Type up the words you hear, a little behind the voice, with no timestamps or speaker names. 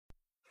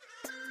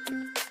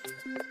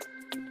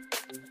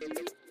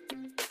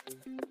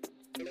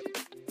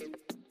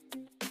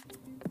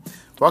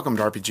Welcome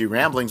to RPG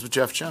Ramblings with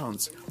Jeff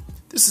Jones.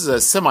 This is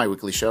a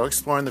semi-weekly show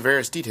exploring the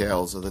various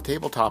details of the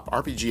tabletop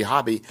RPG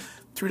hobby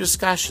through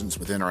discussions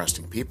with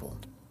interesting people.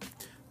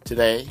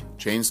 Today,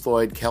 James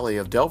Floyd Kelly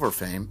of Delver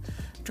fame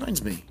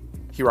joins me.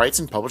 He writes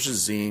and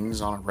publishes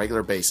zines on a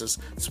regular basis,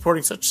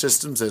 supporting such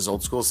systems as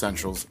Old School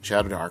Essentials,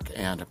 Shadow Dark,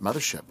 and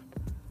Mothership.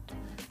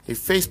 A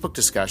Facebook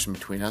discussion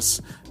between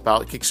us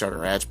about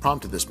Kickstarter ads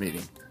prompted this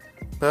meeting,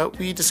 but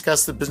we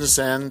discussed the business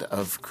end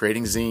of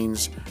creating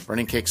zines,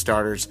 running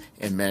Kickstarters,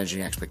 and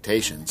managing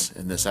expectations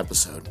in this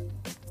episode.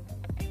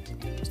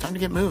 It's time to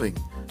get moving.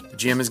 The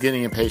GM is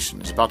getting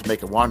impatient. He's about to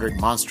make a wandering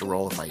monster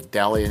roll if I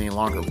dally any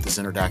longer with this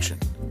introduction.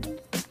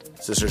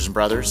 Sisters and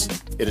brothers,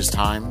 it is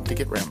time to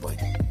get rambling.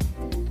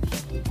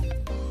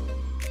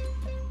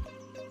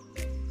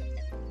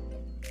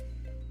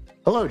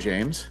 Hello,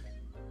 James.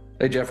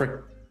 Hey,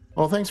 Jeffrey.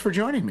 Well, thanks for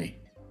joining me.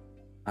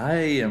 I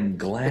am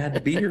glad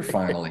to be here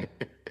finally.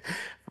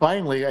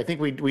 Finally, I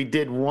think we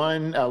did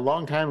one a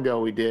long time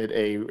ago. We did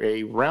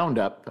a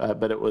roundup,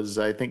 but it was,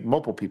 I think,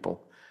 multiple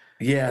people.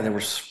 Yeah, there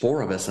were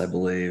 4 of us, I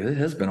believe. It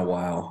has been a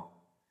while.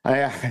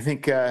 I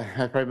think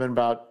that's probably been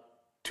about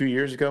 2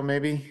 years ago,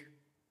 maybe.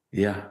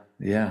 Yeah.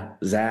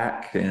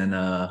 Zach and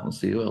let's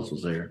see, who else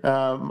was there?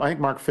 I think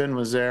Mark Finn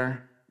was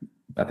there.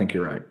 I think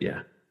you're right.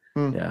 Yeah.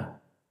 Yeah.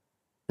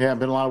 Yeah,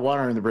 been a lot of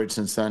water in the bridge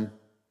since then.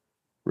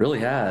 Really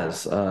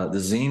has. The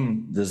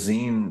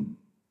zine,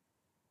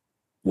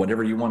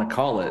 whatever you want to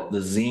call it, the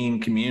zine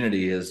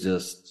community has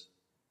just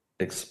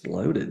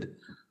exploded.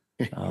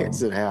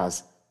 Yes, it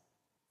has.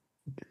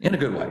 In a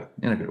good way.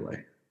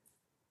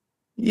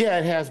 Yeah,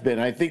 it has been.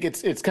 I think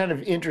it's kind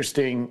of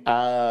interesting,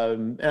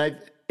 and I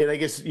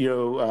guess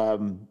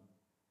and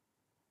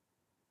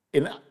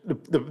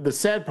the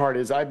sad part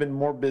is I've been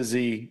more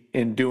busy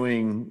in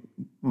doing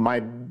my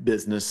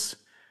business.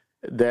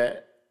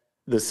 That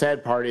the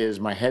sad part is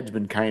my head's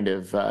been kind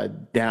of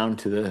down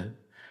to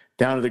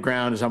the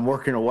ground as I'm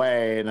working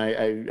away, and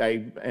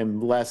I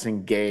am less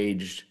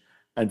engaged,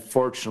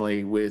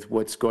 unfortunately, with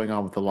what's going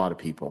on with a lot of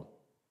people.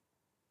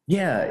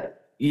 Yeah,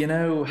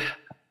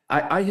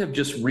 I have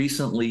just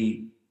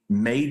recently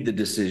made the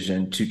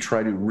decision to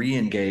try to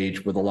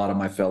re-engage with a lot of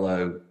my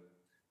fellow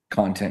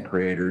content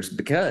creators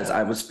because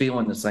I was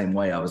feeling the same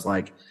way. I was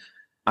like,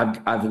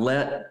 I've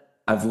let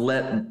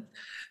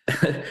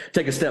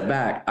take a step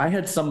back. I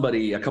had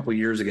somebody a couple of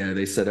years ago,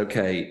 they said,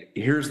 okay,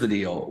 here's the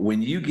deal.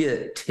 When you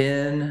get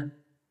 10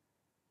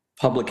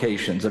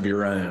 publications of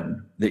your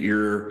own that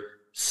you're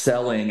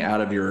selling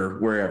out of your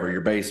wherever,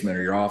 your basement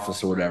or your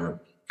office or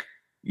whatever,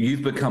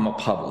 you've become a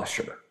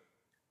publisher.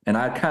 And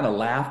I kind of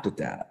laughed at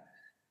that.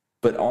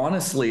 But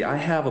honestly, I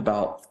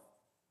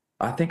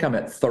think I'm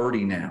at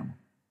 30 now,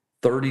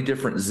 30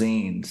 different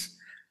zines.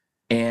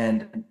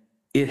 And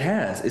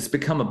it's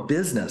become a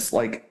business.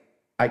 Like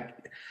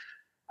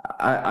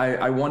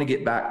I want to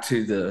get back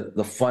to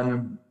the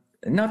fun,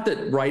 not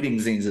that writing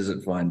zines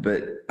isn't fun,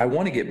 but I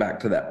want to get back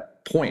to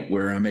that point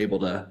where I'm able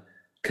to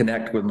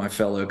connect with my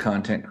fellow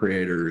content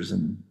creators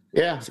and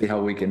see how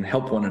we can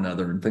help one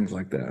another and things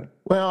like that.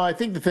 Well, I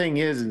think the thing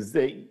is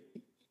that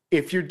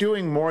if you're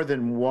doing more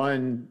than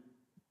one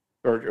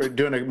or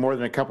doing more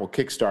than a couple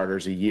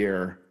Kickstarters a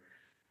year,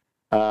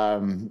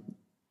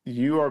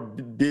 you are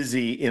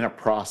busy in a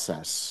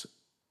process.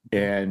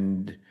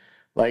 And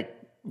like,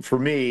 for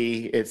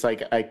me, it's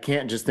like I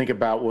can't just think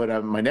about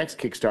what my next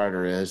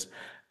Kickstarter is.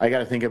 I got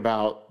to think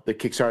about the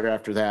Kickstarter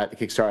after that, the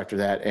Kickstarter after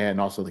that, and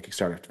also the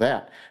Kickstarter after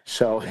that.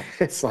 So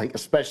it's like,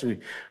 especially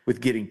with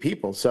getting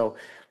people. So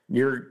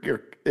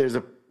there's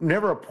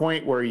never a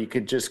point where you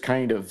could just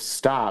kind of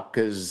stop,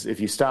 because if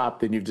you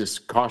stop, then you've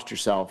just cost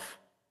yourself,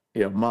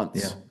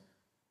 months.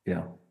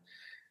 Yeah.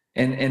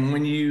 And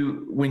when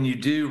you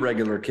do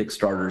regular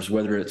Kickstarters,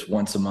 whether it's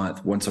once a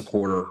month, once a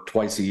quarter,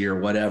 twice a year,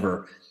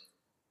 whatever,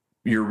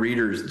 your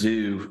readers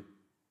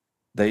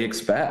they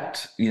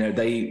expect,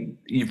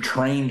 you've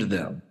trained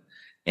them.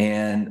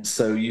 And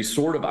so you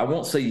sort of, I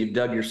won't say you've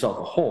dug yourself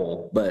a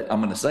hole, but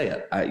I'm going to say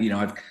it.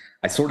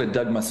 I sort of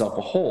dug myself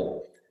a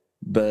hole,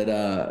 but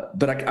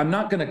I'm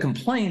not going to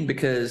complain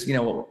because,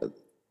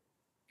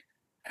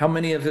 how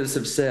many of us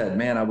have said,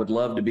 man, I would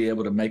love to be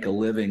able to make a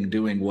living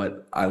doing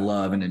what I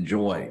love and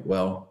enjoy.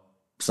 Well,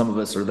 some of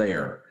us are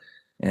there.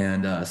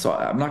 And so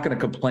I'm not going to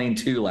complain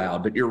too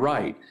loud, but you're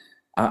right.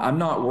 I'm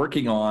not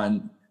working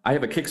on, I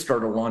have a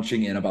Kickstarter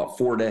launching in about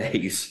 4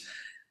 days,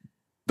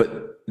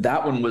 but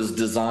that one was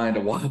designed a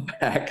while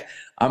back.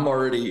 I'm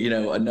already,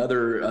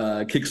 another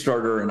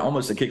Kickstarter and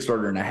almost a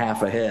Kickstarter and a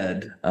half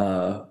ahead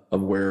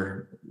of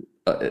where,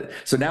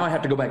 so now I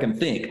have to go back and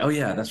think, oh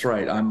yeah, that's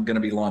right. I'm going to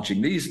be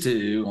launching these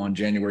 2 on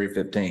January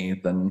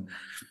 15th. And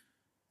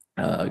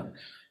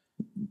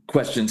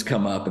questions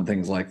come up and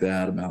things like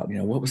that about,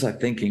 what was I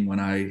thinking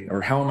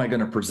or how am I going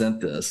to present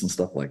this and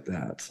stuff like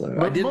that. So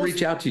I did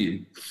reach out to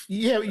you.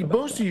 Yeah.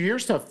 Most of your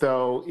stuff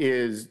though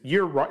is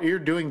you're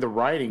doing the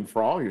writing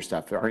for all your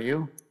stuff, aren't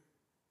you?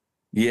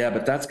 Yeah,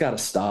 but that's got to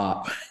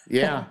stop.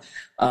 Yeah.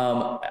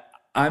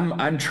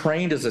 I'm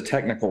trained as a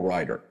technical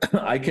writer.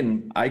 I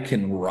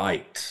can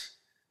write.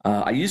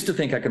 I used to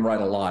think I can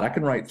write a lot. I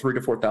can write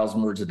 3,000 to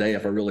 4,000 words a day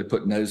if I really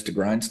put nose to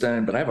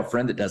grindstone, but I have a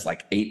friend that does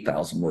like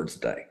 8,000 words a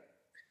day.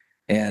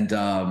 And,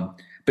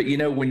 but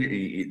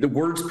when the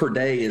words per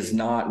day is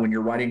not, when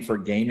you're writing for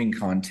gaming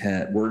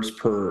content, words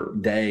per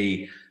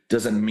day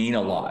doesn't mean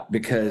a lot,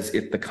 because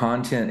if the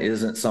content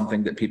isn't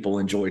something that people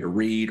enjoy to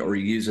read or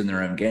use in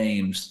their own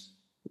games,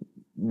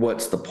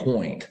 what's the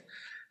point?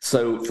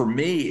 So for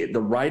me,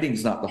 the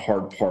writing's not the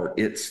hard part.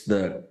 It's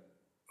the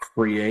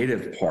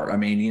creative part. I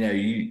mean,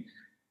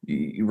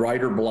 you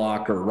writer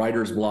block or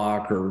writer's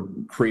block or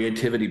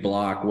creativity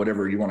block,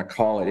 whatever you want to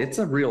call it, it's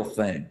a real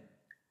thing.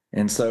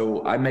 And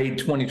so I made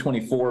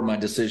 2024 my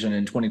decision.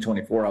 In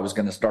 2024, I was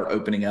going to start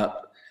opening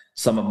up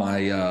some of my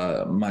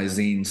my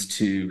zines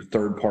to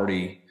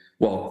third-party,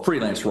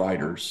 freelance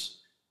writers.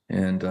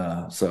 And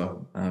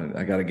so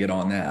I got to get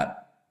on that.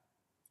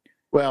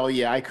 Well,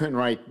 yeah, I couldn't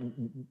write.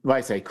 Well,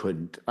 I say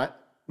couldn't.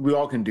 We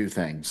all can do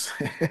things.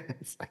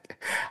 It's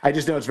like, I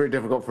just know it's very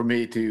difficult for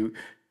me to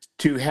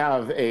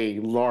have a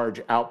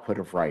large output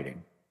of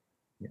writing.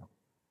 Yeah.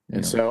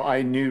 And so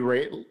I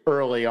knew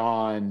early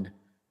on,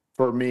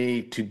 for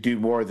me to do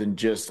more than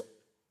just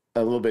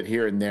a little bit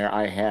here and there,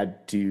 I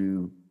had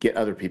to get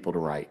other people to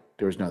write.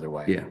 There was no other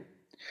way. Yeah.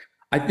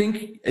 I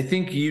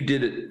think you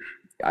did it.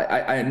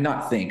 I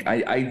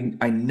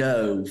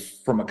know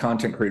from a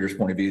content creator's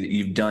point of view that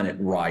you've done it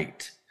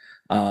right.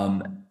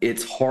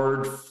 It's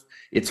hard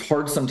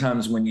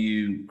sometimes when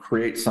you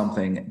create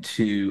something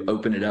to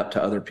open it up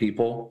to other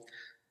people,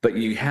 but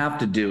you have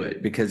to do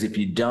it, because if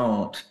you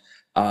don't,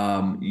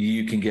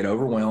 you can get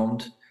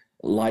overwhelmed.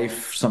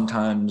 Life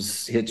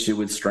sometimes hits you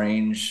with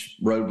strange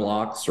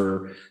roadblocks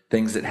or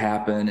things that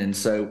happen. And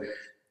so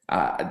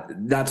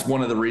that's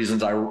one of the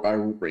reasons I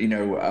enjoy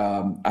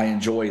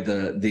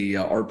the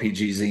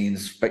RPG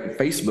Zines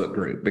Facebook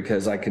group,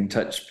 because I can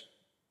touch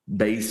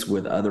base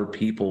with other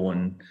people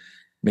and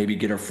maybe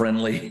get a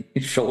friendly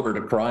shoulder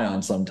to cry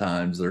on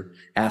sometimes, or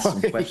ask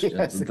some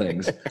questions and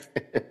things.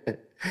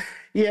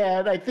 Yeah,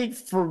 and I think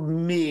for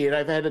me, and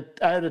I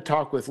had a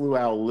talk with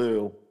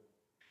Lou.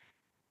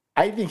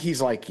 I think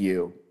he's like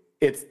you.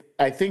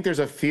 I think there's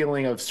a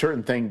feeling of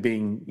certain thing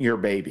being your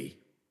baby.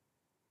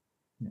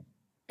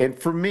 And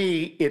for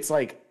me, it's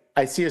like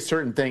I see a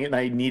certain thing and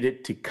I need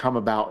it to come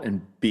about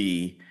and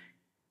be.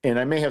 And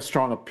I may have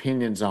strong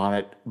opinions on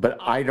it, but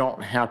I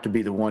don't have to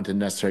be the one to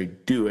necessarily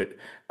do it.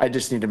 I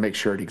just need to make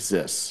sure it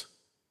exists.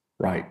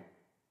 Right.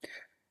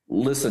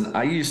 Listen,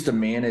 I used to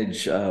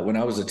manage, when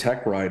I was a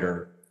tech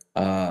writer,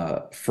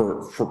 I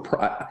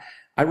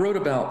wrote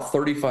about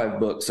 35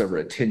 books over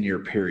a 10-year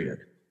period.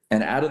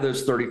 And out of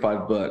those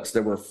 35 books,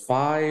 there were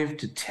 5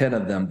 to 10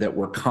 of them that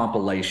were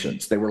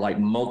compilations. They were like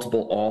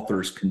multiple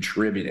authors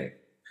contributing.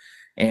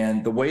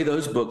 And the way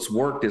those books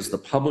worked is the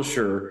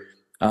publisher,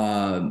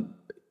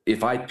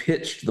 if I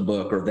pitched the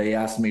book or they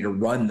asked me to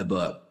run the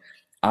book,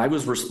 I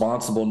was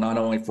responsible not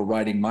only for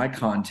writing my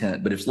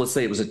content, but if, let's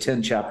say it was a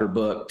 10-chapter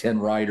book, 10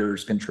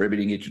 writers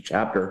contributing each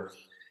chapter,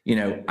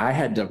 I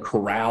had to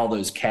corral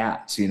those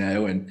cats,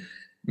 and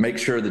make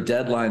sure the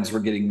deadlines were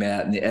getting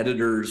met and the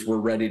editors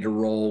were ready to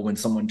roll when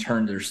someone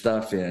turned their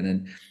stuff in.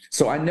 And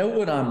so I know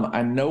what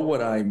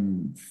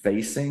I'm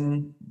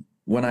facing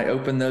when I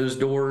open those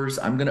doors.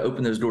 I'm going to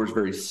open those doors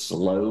very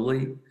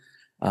slowly.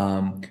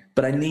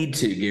 But I need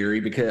to,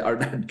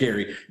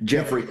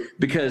 Jeffrey,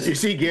 because you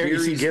see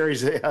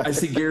Gary's I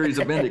see Gary's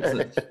appendix.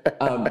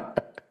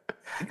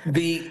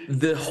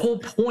 The whole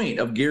point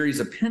of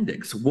Gary's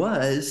appendix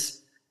was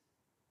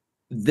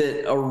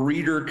that a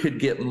reader could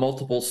get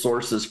multiple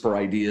sources for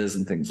ideas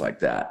and things like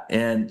that.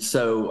 And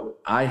so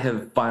I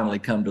have finally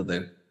come to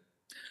the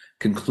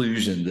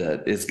conclusion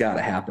that it's got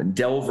to happen.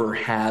 Delver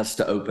has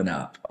to open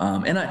up.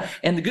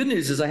 And the good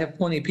news is I have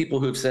plenty of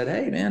people who have said,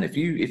 "Hey man, if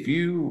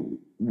you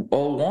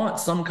all want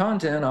some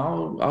content,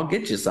 I'll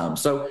get you some."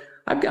 So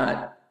I've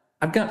got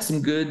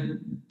some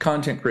good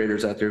content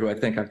creators out there who I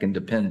think I can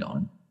depend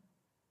on.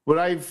 What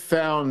I've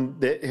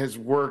found that has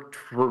worked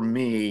for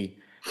me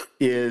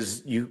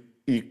is you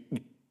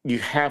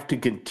have to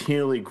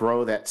continually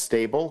grow that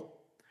stable,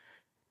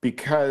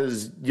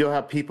 because you'll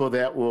have people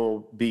that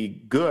will be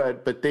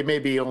good, but they may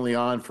be only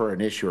on for an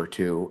issue or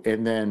two,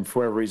 and then for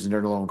whatever reason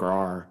they're no longer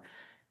are.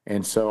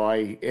 And so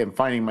I am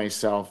finding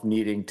myself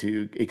needing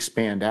to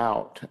expand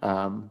out,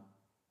 and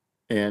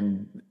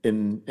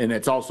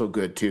it's also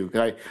good too.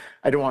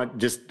 I don't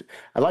want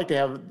I like to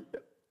have.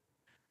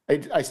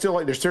 I still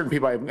like. There's certain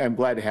people I'm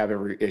glad to have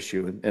every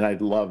issue, and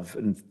I'd love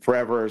and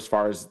forever. As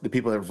far as the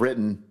people that have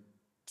written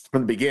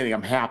from the beginning,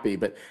 I'm happy.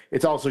 But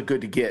it's also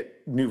good to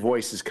get new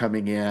voices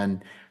coming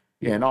in,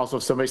 and also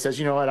if somebody says,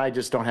 "You know what, I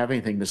just don't have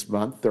anything this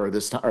month or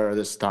this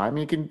time,"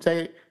 you can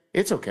say,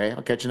 "It's okay.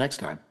 I'll catch you next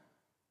time."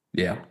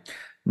 Yeah.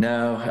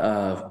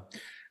 No,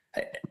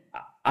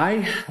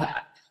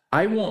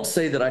 I won't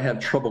say that I have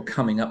trouble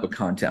coming up with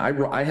content.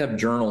 I have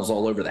journals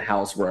all over the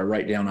house where I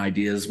write down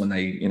ideas when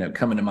they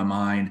come into my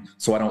mind,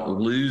 so I don't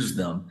lose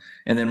them.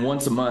 And then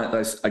once a month,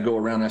 I go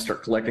around and I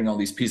start collecting all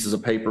these pieces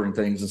of paper and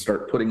things and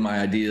start putting my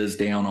ideas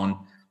down on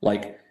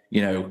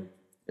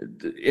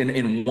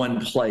in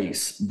one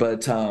place.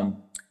 But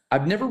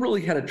I've never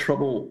really had a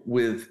trouble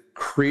with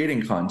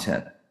creating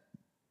content.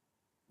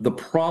 The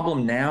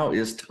problem now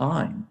is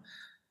time.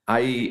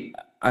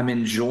 I'm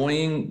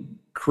enjoying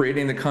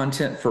creating the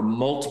content for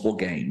multiple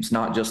games,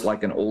 not just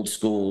like an old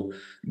school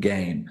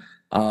game.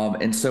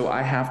 And so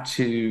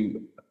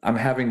I'm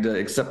having to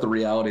accept the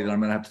reality that I'm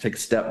going to have to take a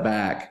step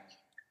back,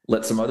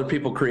 let some other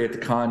people create the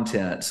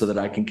content so that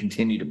I can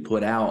continue to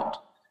put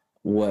out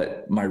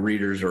what my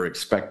readers are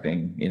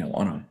expecting,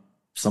 on a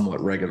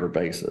somewhat regular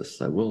basis.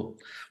 So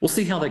we'll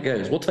see how that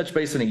goes. We'll touch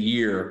base in a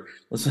year.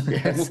 Let's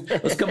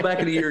come back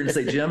in a year and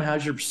say, Jim,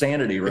 how's your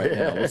sanity right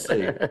now? We'll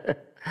see.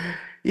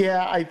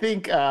 Yeah, I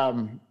think,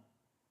 and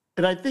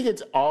I think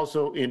it's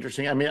also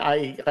interesting. I mean,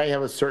 I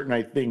have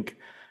I think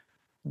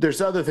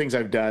there's other things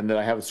I've done that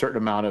I have a certain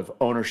amount of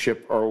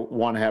ownership or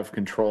want to have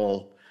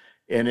control.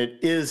 And it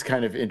is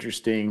kind of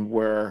interesting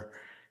where,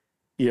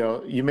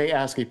 you may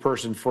ask a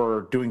person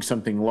for doing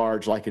something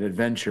large like an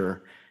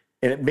adventure,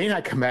 and it may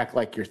not come back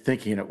like you're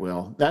thinking it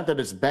will. Not that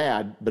it's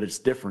bad, but it's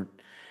different.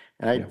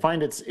 And I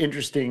find it's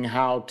interesting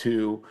how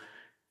to,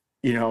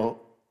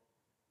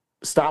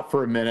 stop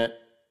for a minute,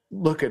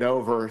 look it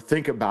over,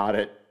 think about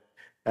it,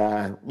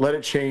 let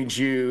it change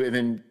you,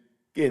 and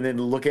then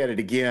look at it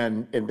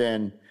again, and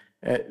then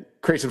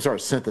create some sort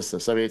of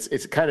synthesis. I mean,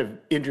 it's kind of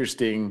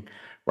interesting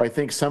where I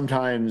think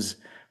sometimes,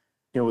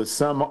 with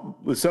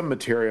some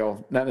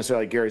material, not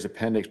necessarily like Gary's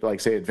Appendix, but like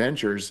say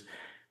Adventures,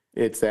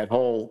 it's that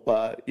whole,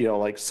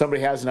 like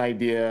somebody has an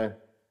idea,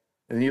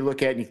 and then you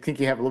look at it and you think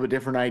you have a little bit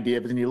different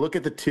idea, but then you look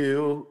at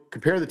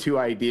compare the two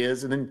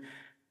ideas, and then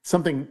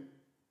something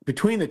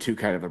between the two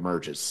kind of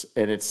emerges.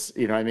 And it's,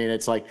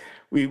 it's like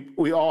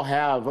we all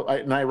have,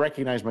 and I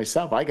recognize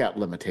myself, I got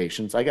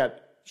limitations. I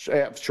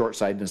have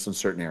short-sightedness in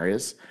certain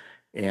areas,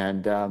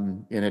 and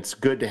it's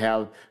good to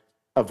have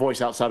a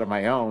voice outside of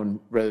my own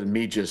rather than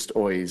me just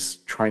always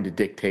trying to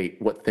dictate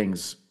what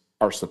things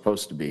are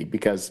supposed to be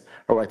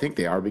or I think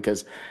they are,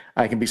 because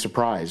I can be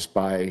surprised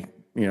by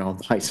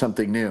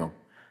something new.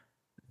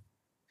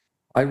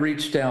 I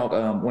reached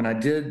out when I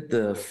did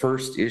the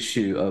first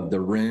issue of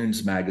the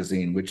Runes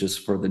magazine, which is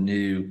for the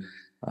new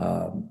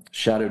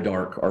Shadow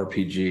Dark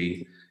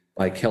RPG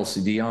by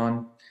Kelsey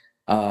Dion.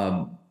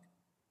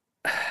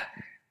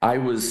 I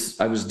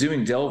was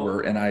doing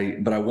Delver,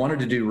 but I wanted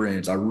to do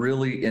Runes. I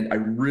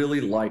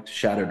really liked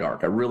Shadow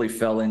Dark. I really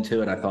fell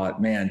into it. I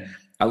thought, man,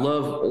 I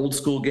love old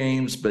school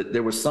games, but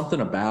there was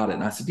something about it.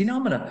 And I said,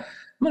 I'm gonna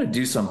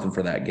do something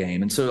for that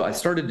game. And so I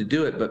started to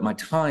do it, but my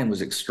time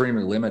was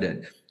extremely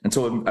limited. And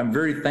so I'm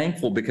very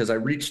thankful because I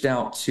reached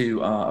out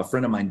to a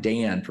friend of mine,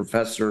 Dan,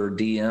 Professor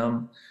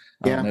DM.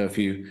 I don't know if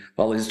you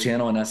follow his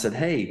channel. And I said,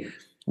 hey,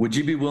 would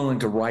you be willing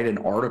to write an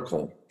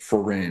article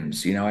for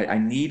Runes? I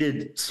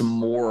needed some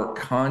more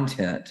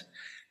content.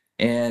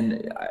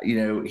 And,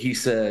 he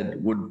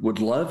said, would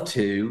love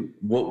to.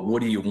 What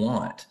do you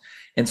want?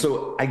 And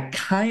so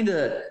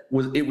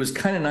it was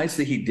kind of nice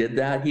that he did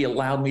that. He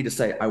allowed me to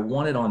say, I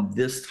want it on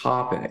this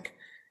topic.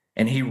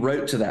 And he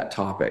wrote to that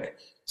topic.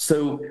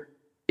 So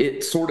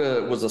it sort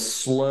of was a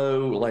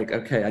slow, like,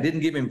 okay, I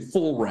didn't give him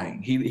full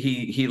reign.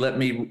 He let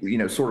me,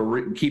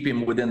 sort of keep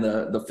him within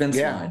the fence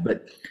line.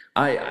 But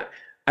I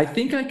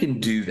think I can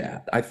do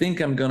that. I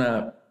think I'm going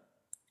to,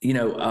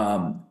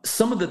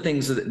 some of the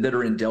things that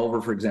are in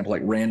Delver, for example,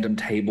 like random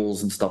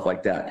tables and stuff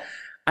like that,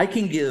 I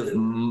can give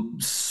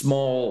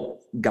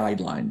small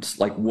guidelines,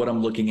 like what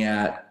I'm looking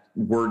at,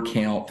 word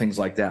count, things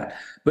like that.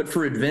 But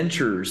for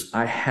adventures,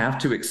 I have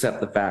to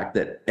accept the fact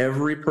that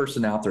every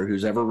person out there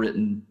who's ever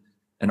written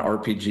an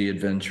RPG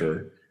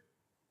adventure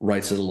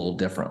writes it a little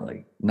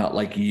differently, not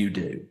like you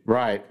do.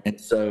 Right. And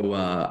so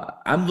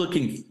I'm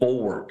looking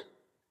forward.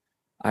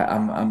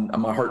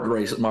 My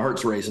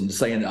heart's racing,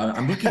 saying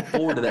I'm looking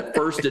forward to that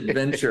first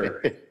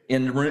adventure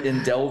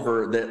in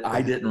Delver that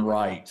I didn't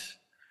write.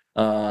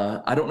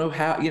 I don't know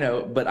how,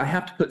 but I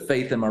have to put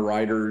faith in my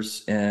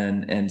writers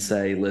and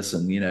say,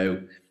 listen,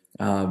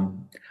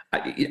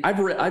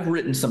 I've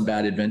written some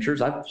bad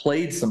adventures. I've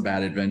played some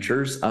bad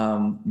adventures.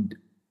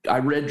 I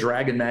read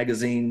Dragon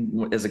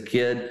magazine as a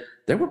kid.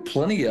 There were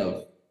plenty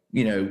of,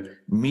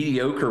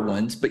 mediocre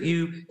ones, but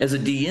you, as a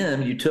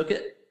DM, you took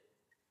it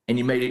and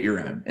you made it your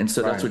own. And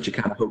so that's what you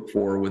kind of hope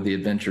for with the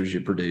adventures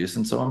you produce.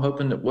 And so I'm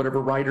hoping that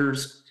whatever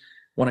writers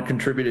want to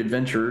contribute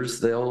adventures,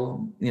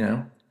 they'll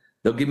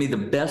give me the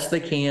best they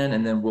can,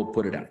 and then we'll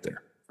put it out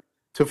there.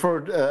 So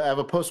I have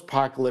a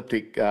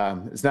post-apocalyptic,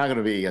 it's not going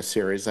to be a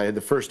series. I had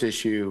the first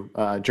issue,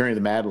 Journey to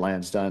the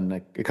Madlands,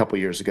 done a couple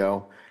years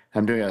ago.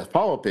 I'm doing a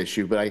follow-up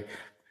issue, but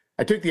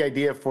I took the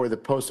idea for the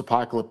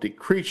post-apocalyptic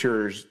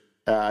creatures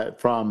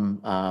from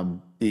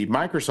the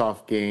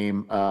Microsoft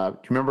game. Do you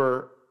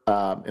remember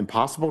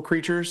Impossible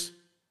Creatures?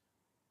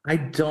 I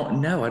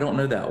don't know. I don't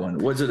know that one.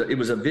 It was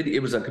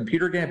a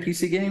computer game,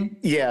 PC game?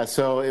 Yeah,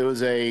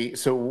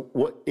 so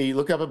what you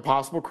look up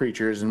Impossible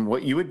Creatures, and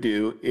what you would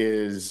do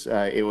is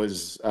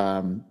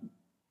you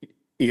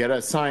had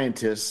a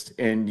scientist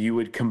and you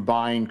would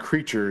combine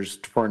creatures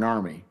for an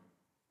army.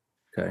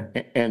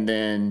 Okay. And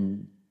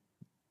then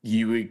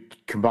you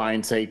would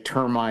combine, say,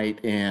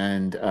 termite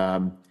and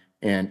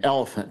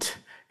elephant,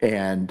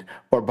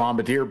 or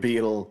bombardier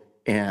beetle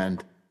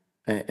and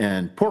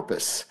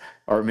porpoise,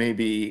 or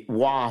maybe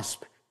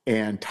wasp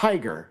and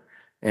tiger,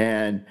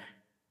 and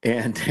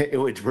it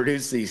would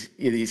produce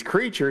these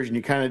creatures, and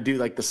you kind of do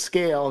like the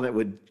scale, and it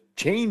would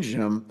change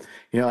them,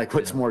 like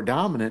what's more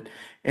dominant.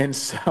 And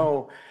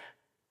so,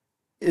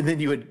 and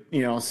then you would,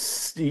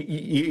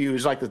 you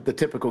was like the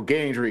typical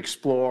games where you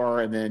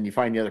explore, and then you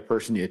find the other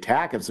person, you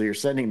attack them. So you're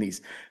sending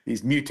these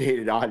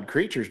mutated odd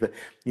creatures, but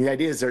the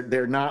idea is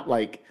they're not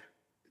like,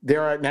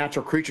 there are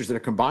natural creatures that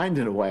are combined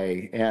in a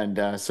way.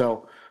 And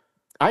so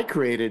I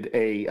created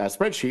a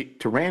spreadsheet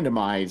to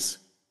randomize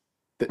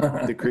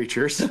the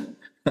creatures.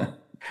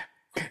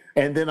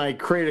 And then I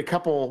created a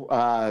couple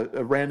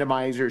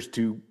randomizers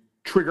to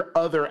trigger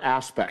other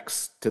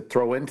aspects to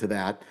throw into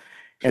that.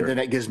 Sure. And then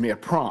that gives me a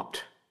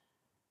prompt.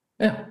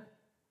 Yeah.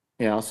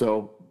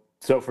 So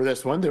for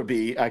this one, there'll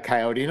be a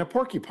coyote and a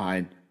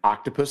porcupine,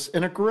 octopus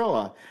and a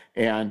gorilla,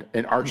 and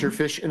an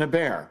archerfish and a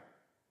bear,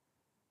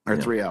 or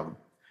three of them.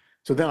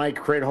 So then I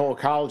create a whole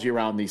ecology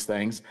around these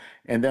things,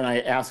 and then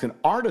I ask an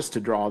artist to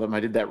draw them. I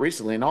did that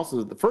recently, and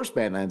also the first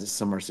Badlands is a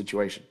similar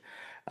situation.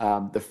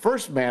 The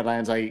first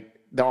Badlands,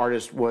 the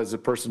artist was a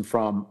person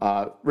from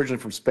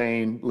originally from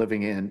Spain,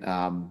 living in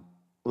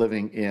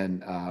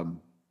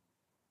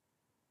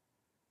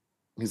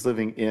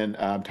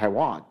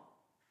Taiwan,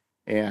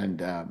 and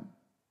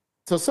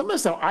so some of the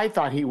stuff I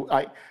thought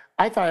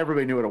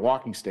everybody knew what a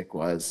walking stick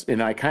was,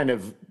 and I kind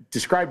of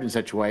described it in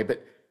such a way,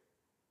 but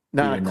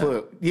not a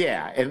clue.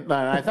 Yeah, and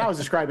I thought I was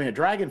describing a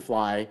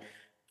dragonfly,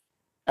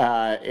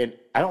 and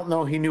I don't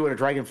know he knew what a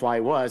dragonfly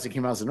was. It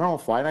came out as a normal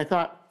fly, and I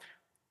thought,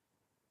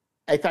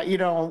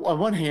 on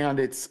one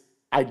hand,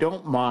 I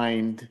don't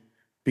mind,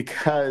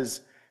 because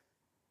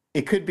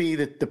it could be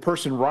that the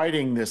person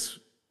writing this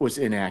was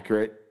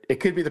inaccurate. It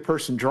could be the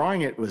person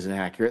drawing it was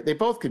inaccurate. They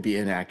both could be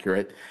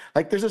inaccurate.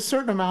 Like, there's a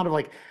certain amount of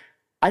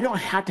I don't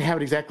have to have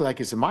it exactly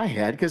like it's in my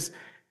head, because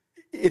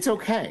it's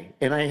okay.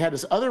 And I had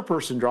this other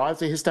person draw. I'd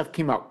say his stuff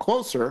came out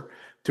closer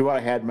to what I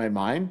had in my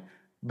mind,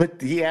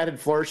 but he added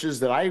flourishes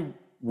that I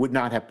would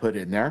not have put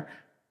in there.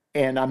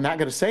 And I'm not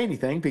going to say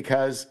anything,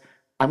 because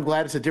I'm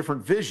glad it's a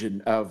different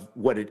vision of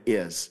what it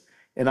is.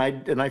 And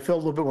I feel a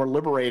little bit more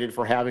liberated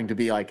for having to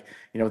be like,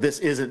 this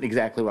isn't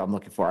exactly what I'm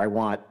looking for. I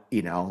want,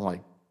 you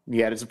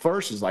added some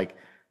flourishes,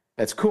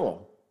 that's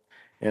cool.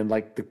 And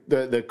like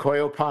the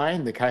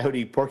coyopine, the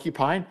coyote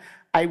porcupine,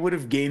 I would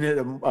have gained it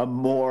a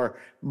more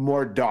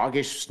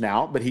doggish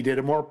snout, but he did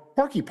a more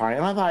porcupine.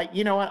 And I thought,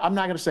 you know what? I'm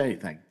not going to say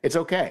anything. It's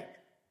okay.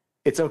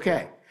 It's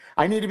okay.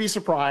 I need to be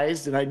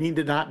surprised, and I need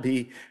to not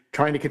be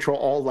trying to control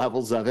all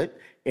levels of it.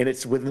 And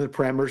it's within the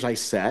parameters I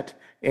set.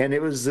 And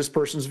it was this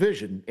person's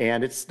vision,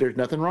 and there's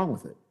nothing wrong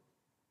with it.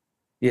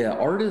 Yeah,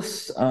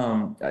 artists.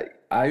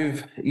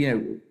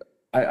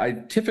 I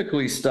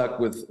typically stuck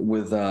with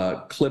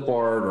clip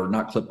art, or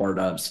not clip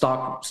art,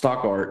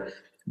 stock art.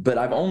 But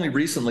I've only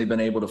recently been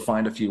able to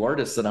find a few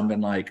artists that I've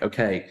been like,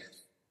 okay,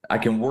 I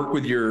can work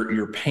with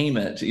your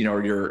payment,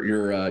 or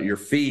your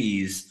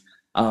fees.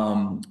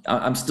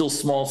 I'm still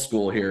small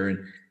school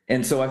here,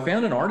 and so I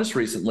found an artist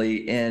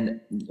recently,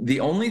 and the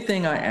only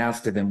thing I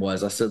asked of him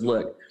was, I said,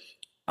 look,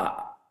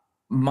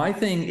 my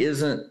thing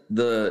isn't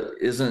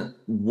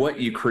what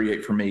you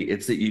create for me;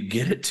 it's that you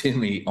get it to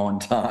me on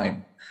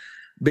time.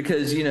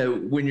 Because,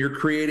 when you're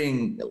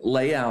creating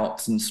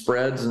layouts and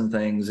spreads and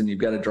things, and you've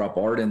got to drop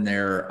art in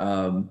there,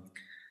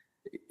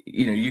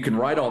 you can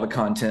write all the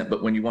content,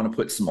 but when you want to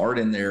put some art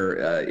in there,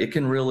 it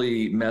can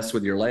really mess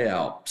with your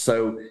layout.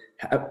 So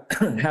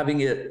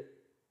having it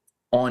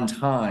on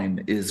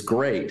time is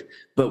great.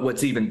 But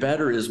what's even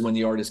better is when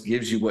the artist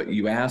gives you what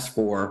you asked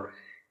for.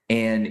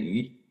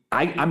 And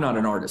I'm not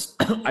an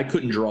artist. I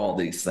couldn't draw all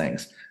these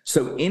things.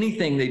 So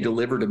anything they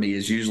deliver to me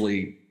is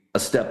usually a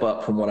step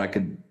up from what I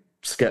could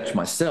sketch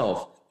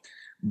myself.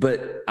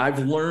 But I've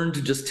learned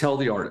to just tell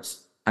the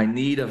artist, I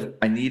need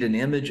an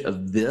image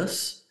of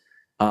this.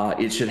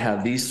 It should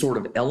have these sort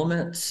of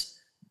elements,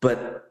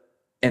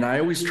 and I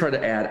always try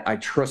to add, I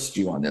trust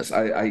you on this.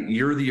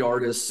 You're the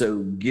artist, so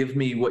give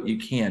me what you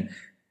can.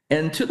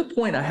 And to the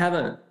point, I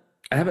haven't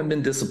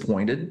been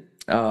disappointed.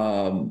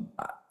 I'm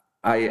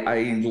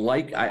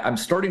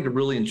starting to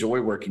really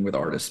enjoy working with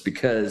artists,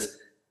 because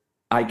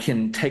I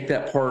can take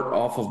that part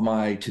off of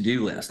my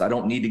to-do list. I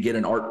don't need to get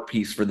an art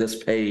piece for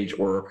this page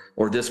or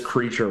this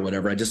creature or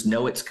whatever. I just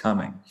know it's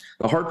coming.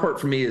 The hard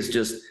part for me is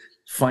just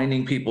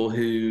finding people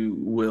who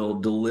will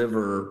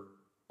deliver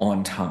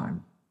on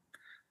time.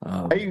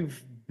 My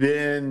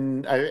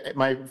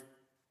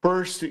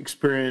first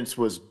experience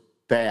was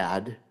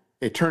bad.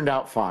 It turned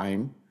out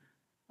fine.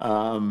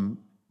 And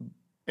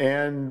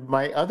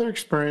my other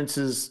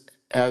experiences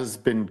has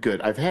been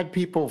good. I've had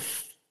people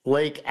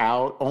flake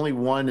out, only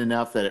one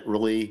enough that it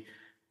really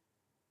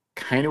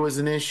kind of was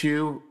an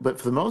issue, but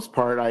for the most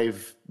part,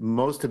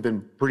 most have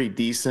been pretty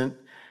decent,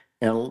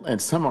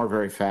 and some are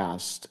very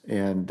fast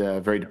and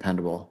very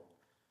dependable.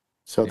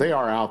 So they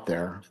are out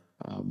there.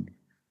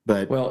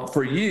 But well,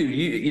 for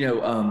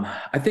you,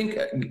 I think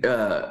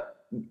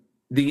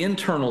the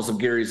internals of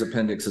Gary's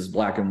appendix is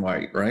black and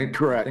white, right?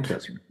 Correct. I think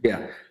that's right.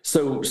 Yeah.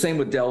 So same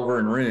with Delver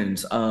and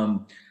Runes.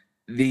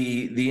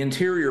 The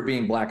interior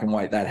being black and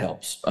white, that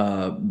helps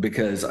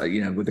because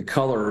with the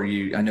color,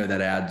 I know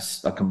that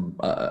adds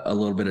a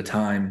little bit of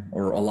time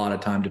or a lot of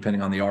time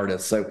depending on the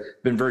artist. So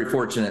been very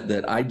fortunate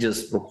that I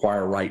just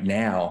require right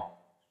now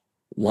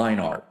line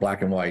art,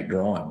 black and white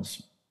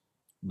drawings.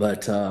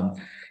 But I'm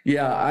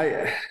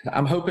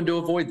hoping to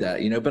avoid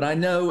that, but I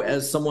know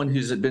as someone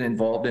who's been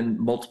involved in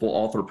multiple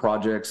author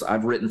projects,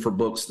 I've written for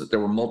books that there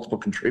were multiple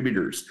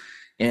contributors.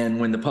 And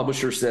when the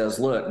publisher says,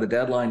 look, the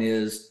deadline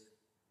is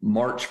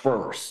March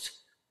 1st,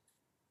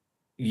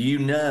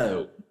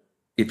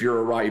 if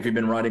you've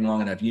been writing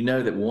long enough,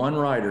 that one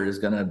writer is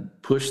going to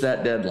push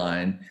that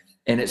deadline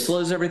and it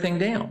slows everything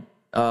down.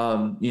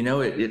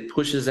 It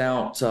pushes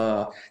out.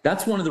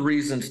 That's one of the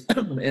reasons,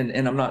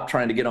 and I'm not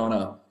trying to get on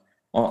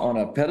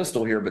a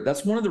pedestal here, but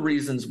that's one of the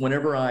reasons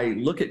whenever I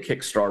look at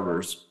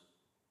Kickstarters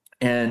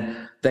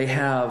and they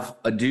have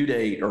a due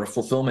date or a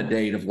fulfillment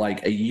date of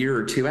like a year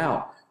or two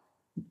out,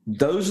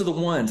 those are the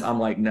ones I'm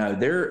like, no,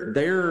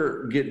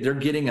 they're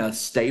getting a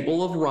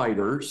stable of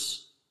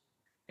writers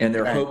and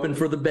they're hoping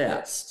for the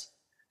best.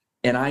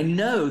 And I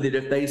know that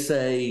if they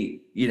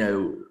say,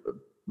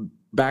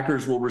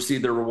 backers will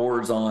receive their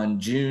rewards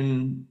on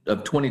June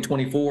of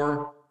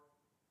 2024,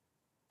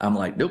 I'm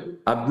like,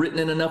 nope, I've written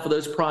in enough of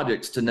those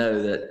projects to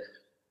know that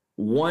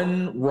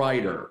one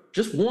writer,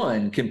 just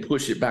one, can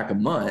push it back a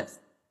month,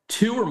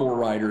 two or more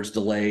writers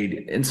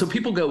delayed. And so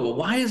people go, well,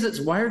 why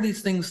are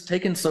these things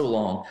taking so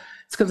long?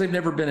 It's because they've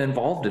never been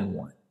involved in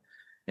one.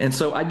 And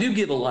so I do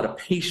give a lot of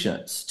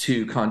patience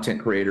to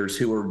content creators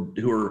who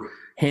are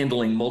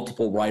handling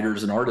multiple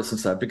writers and artists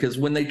and stuff, because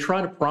when they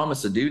try to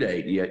promise a due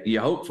date, you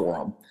hope for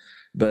them,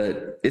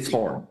 but it's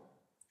hard.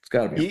 It's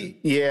got to be.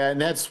 Yeah, and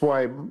that's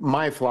why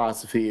my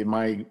philosophy and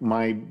my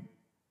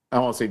I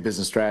won't say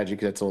business strategy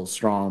because that's a little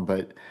strong,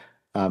 but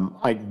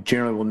I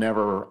generally will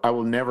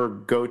never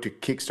go to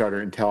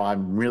Kickstarter until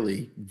I'm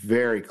really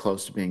very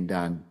close to being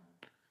done.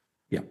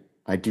 Yeah.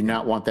 I do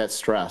not want that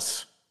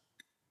stress.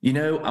 I'm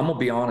gonna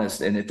be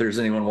honest, and if there's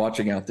anyone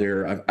watching out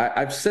there,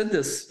 I've said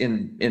this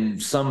in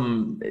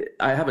some.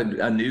 I have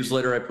a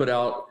newsletter I put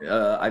out.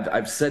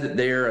 I've said it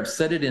there. I've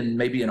said it in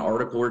maybe an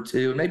article or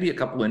two, maybe a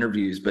couple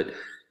interviews. But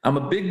I'm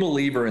a big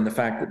believer in the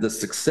fact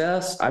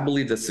that I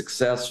believe the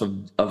success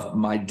of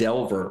my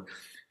Delver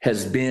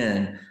has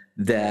been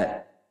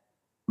that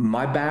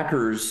my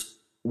backers,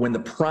 when the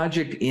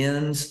project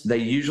ends, they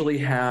usually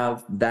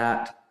have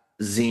that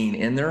zine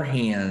in their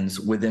hands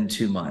within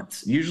 2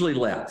 months, usually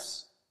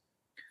less.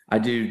 I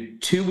do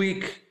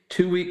 2-week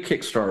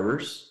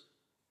Kickstarters.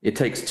 It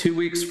takes 2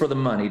 weeks for the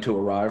money to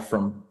arrive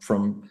from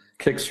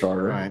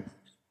Kickstarter. Right.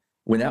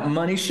 When that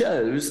money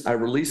shows, I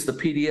release the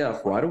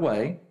PDF right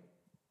away,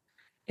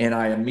 and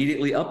I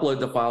immediately upload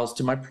the files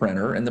to my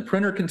printer. And the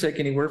printer can take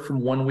anywhere from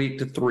 1 week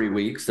to 3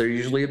 weeks. They're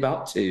usually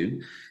about 2.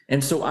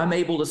 And so I'm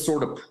able to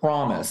sort of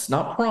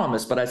not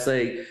promise, but I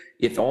say,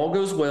 if all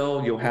goes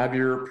well, you'll have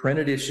your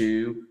printed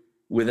issue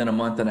within a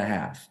month and a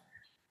half.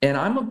 And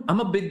I'm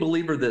a big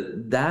believer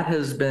that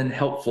has been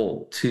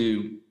helpful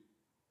to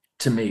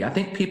me. I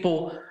think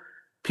people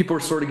are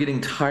sort of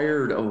getting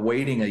tired of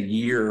waiting a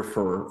year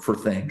for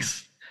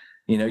things.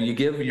 You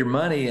give your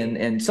money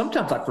and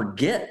sometimes I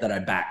forget that I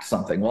backed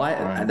something. Well,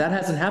 that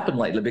hasn't happened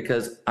lately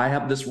because I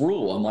have this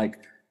rule. I'm like,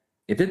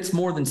 if it's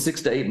more than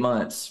 6 to 8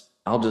 months,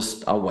 I'll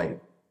wait.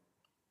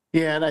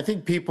 Yeah, and I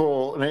think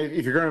people,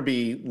 if you're going to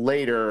be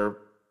later,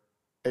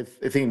 I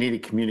think you need to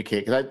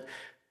communicate.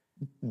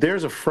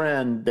 There's a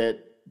friend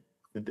that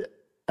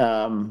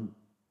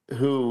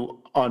who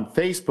on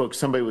Facebook,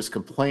 somebody was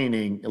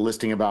complaining,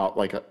 listing about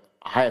like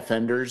high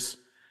offenders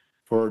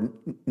for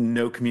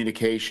no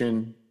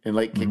communication and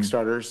late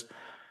Kickstarters.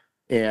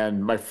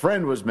 And my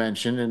friend was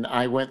mentioned, and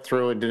I went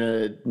through and did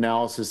an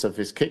analysis of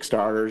his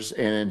Kickstarters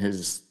and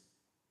his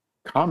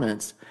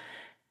comments.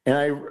 And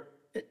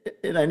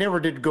I never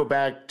did go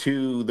back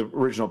to the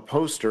original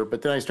poster,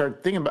 but then I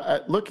started thinking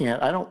about looking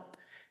at,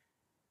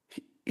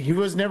 he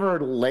was never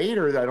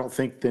later, I don't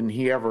think, than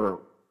he ever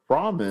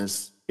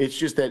promised. It's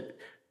just that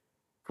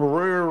for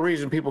whatever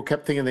reason, people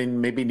kept thinking they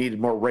maybe needed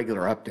more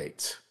regular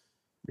updates.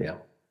 Yeah.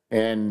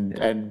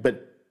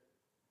 But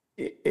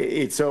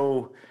it's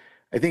so,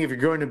 I think if you're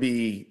going to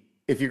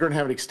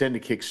have an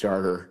extended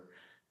Kickstarter,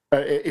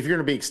 if you're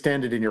going to be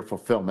extended in your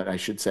fulfillment, I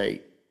should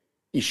say,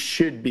 you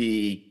should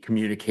be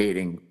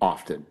communicating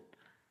often.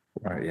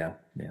 Right. Yeah.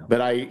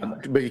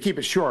 But you keep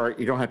it short.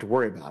 You don't have to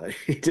worry about it.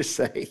 You just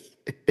say.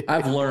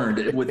 I've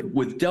learned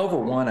with Delver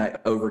 1, I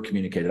over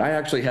communicated. I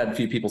actually had a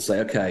few people say,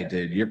 "Okay,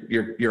 dude,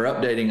 you're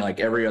updating like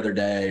every other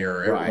day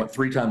or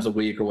 3 times a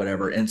week or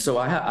whatever." And so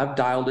I've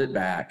dialed it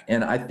back,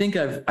 and I think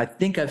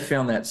I've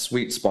found that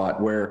sweet spot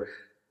where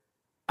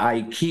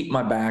I keep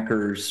my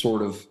backers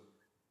sort of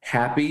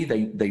happy.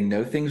 They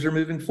know things are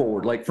moving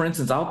forward. Like, for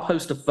instance, I'll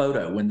post a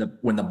photo when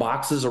the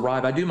boxes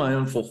arrive. I do my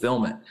own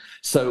fulfillment.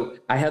 So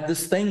I have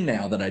this thing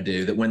now that I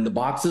do that when the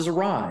boxes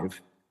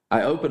arrive,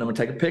 I open them and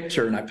take a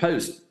picture and I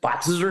post,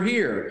 boxes are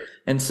here.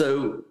 And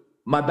so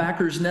my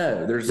backers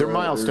know they're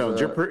milestones.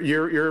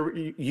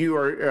 You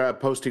are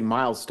posting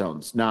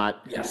milestones,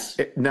 not yes,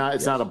 it's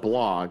not a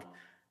blog.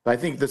 But I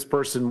think this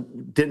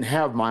person didn't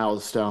have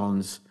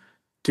milestones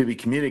to be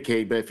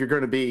communicated. But if you're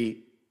going to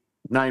be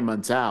 9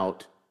 months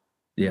out,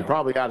 you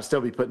probably ought to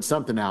still be putting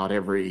something out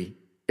every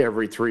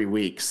 3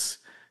 weeks.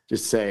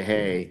 Just say,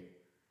 hey.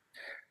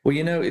 Well,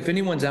 if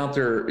anyone's out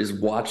there is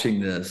watching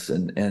this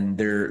and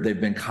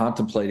they've been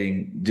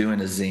contemplating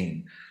doing a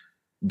zine,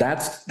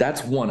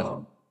 that's one of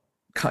them.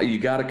 You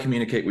got to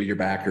communicate with your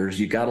backers.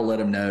 You got to let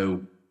them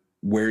know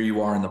where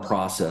you are in the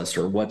process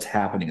or what's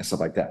happening and stuff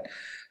like that.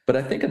 But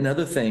I think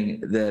another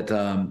thing that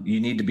you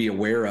need to be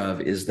aware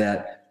of is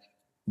that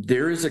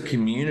there is a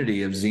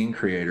community of zine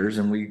creators,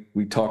 and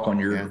we talk on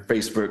your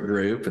Facebook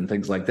group and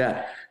things like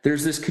that.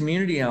 There's this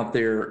community out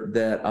there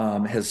that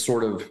has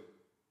sort of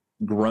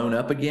grown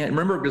up again.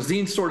 Remember,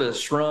 zines sort of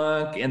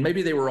shrunk, and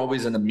maybe they were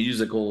always in the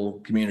musical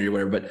community or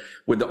whatever, but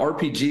with the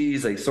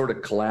RPGs, they sort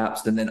of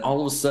collapsed. And then all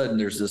of a sudden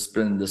there's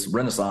been this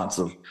renaissance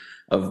of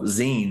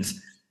zines.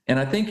 And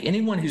I think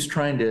anyone who's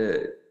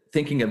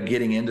thinking of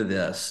getting into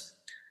this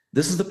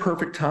is the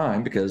perfect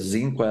time, because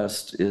Zine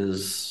Quest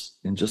is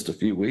in just a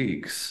few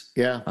weeks.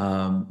 Yeah.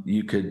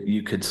 You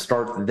could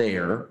start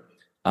there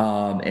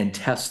and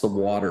test the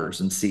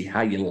waters and see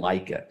how you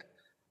like it.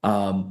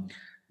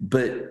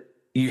 But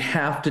you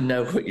have to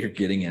know what you're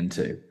getting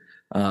into.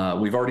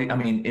 We've already,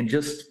 in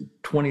just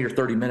 20 or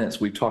 30 minutes,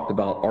 we've talked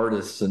about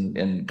artists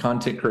and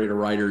content creator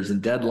writers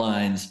and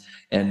deadlines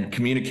and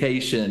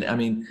communication.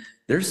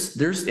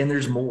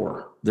 There's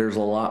more. There's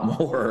a lot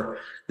more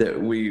that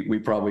we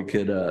probably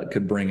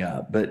could bring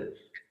up. But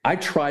I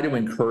try to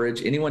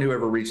encourage anyone who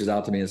ever reaches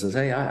out to me and says,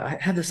 hey, I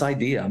had this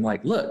idea. I'm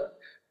like, look,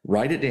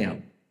 write it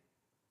down.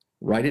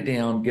 Write it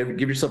down. Give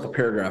yourself a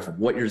paragraph of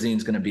what your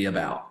zine's going to be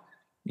about.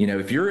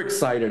 If you're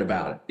excited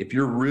about it, if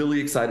you're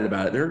really excited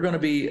about it, there are going to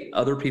be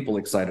other people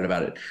excited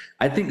about it.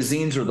 I think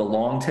zines are the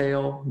long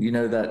tail,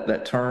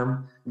 that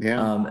term.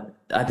 Yeah.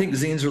 I think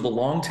zines are the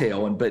long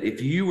tail. But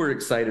if you were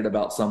excited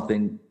about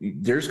something,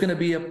 there's going to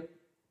be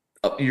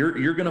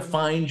you're going to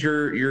find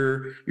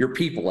your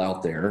people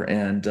out there.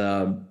 And,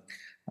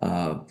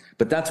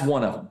 but that's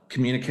one of them,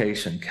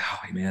 communication.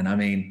 Golly, man.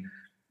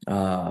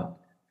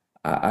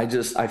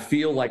 I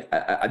feel like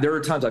there are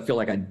times I feel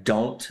like I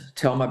don't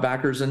tell my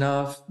backers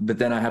enough, but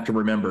then I have to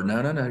remember,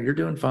 no, you're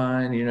doing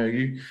fine.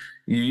 You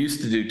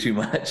used to do too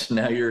much.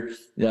 Now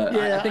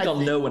I think I'll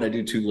know when I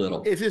do too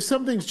little. If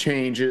something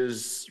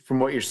changes from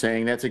what you're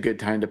saying, that's a good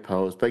time to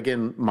post. But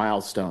again,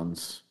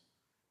 milestones,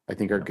 I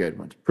think, are good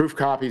ones. Proof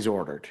copies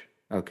ordered.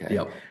 Okay.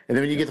 Yep. And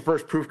then when you get the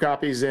first proof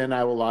copies in,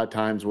 a lot of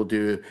times will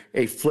do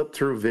a flip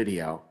through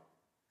video.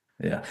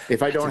 Yeah.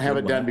 If I don't have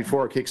it done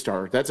before a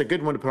Kickstarter, that's a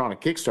good one to put on a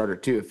Kickstarter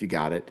too, if you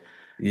got it.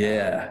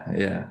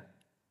 Yeah.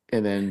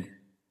 And then,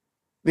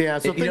 so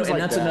things and like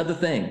that's that. Another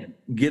thing.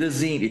 Get a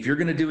zine. If you're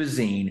going to do a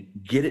zine,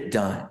 get it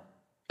done.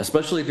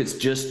 Especially if it's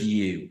just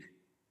you.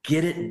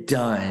 Get it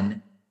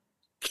done.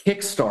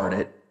 Kickstart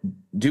it.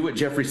 Do what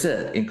Jeffrey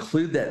said.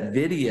 Include that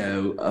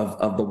video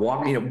of the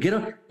walk.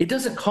 It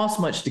doesn't cost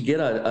much to get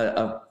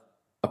a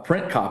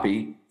print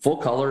copy, full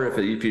color,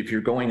 if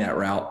you're going that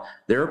route.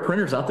 There are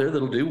printers out there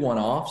that'll do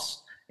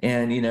one-offs,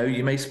 and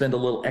you may spend a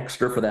little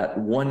extra for that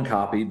one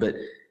copy, but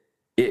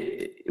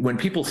when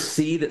people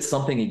see that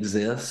something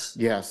exists,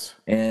 yes,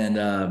 and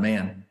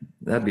man,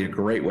 that'd be a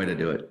great way to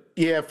do it.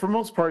 Yeah, for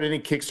most part, any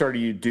Kickstarter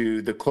you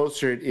do, the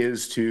closer it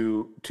is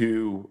to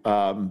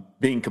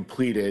being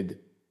completed,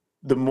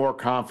 the more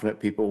confident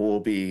people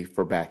will be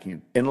for backing it,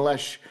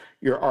 unless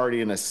you're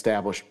already an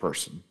established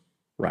person.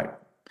 Right.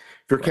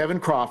 If you're Kevin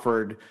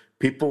Crawford,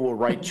 people will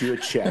write you a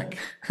check.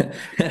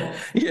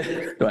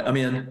 Yeah, I'm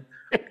in.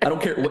 I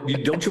don't care.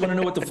 Don't you want to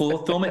know what the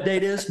fulfillment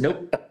date is?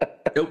 Nope.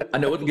 I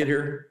know it'll get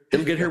here.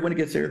 It'll get here when it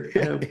gets here.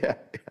 You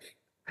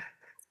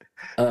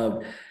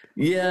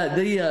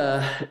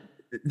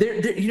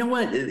know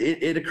what?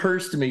 It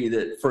occurs to me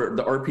that for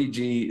the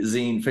RPG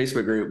zine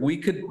Facebook group, we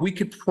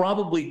could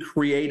probably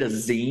create a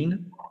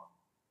zine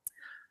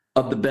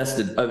of the best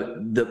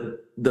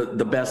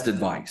the best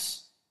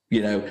advice.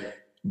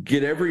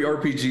 Get every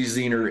RPG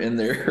ziner in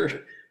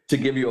there to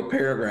give you a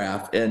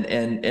paragraph, and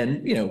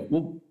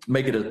we'll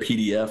make it a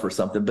PDF or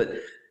something. But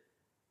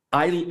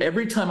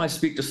every time I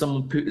speak to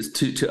someone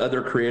to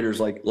other creators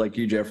like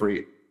you,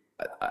 Jeffrey,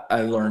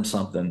 I learned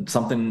something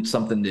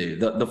new.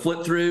 The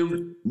flip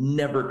through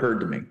never occurred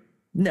to me.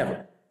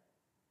 Never.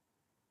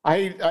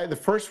 The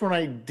first one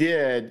I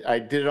did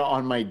it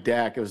on my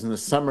deck. It was in the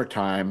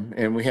summertime,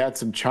 and we had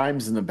some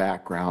chimes in the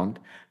background.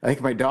 I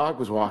think my dog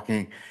was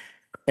walking,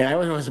 and I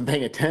wasn't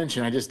paying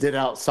attention. I just did it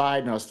outside,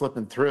 and I was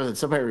flipping through, and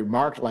somebody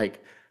remarked,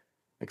 like,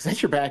 is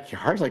that your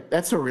backyard? I was like,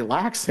 that's so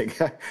relaxing.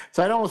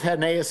 So I'd almost had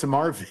an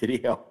ASMR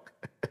video.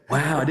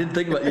 Wow, I didn't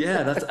think about it.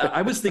 Yeah,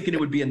 I was thinking it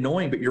would be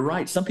annoying, but you're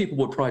right. Some people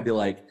would probably be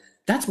like,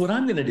 that's what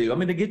I'm going to do. I'm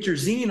going to get your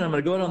zine, and I'm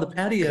going to go out on the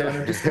patio, and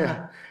I'm just going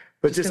to...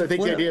 But I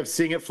think the idea of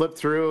seeing it flip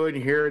through and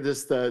you hear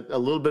just a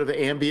little bit of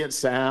ambient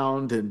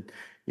sound, and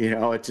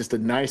it's just a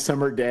nice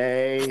summer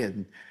day,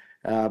 and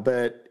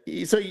but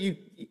so you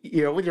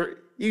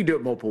can do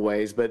it multiple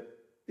ways, but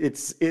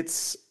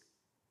it's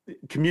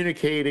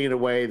communicating in a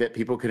way that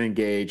people can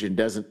engage and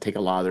doesn't take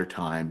a lot of their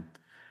time.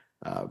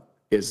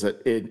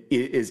 It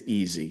is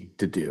easy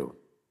to do.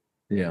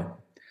 Yeah.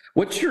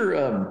 What's your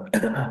I'm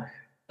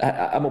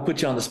gonna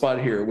put you on the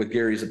spot here with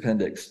Gary's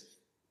appendix.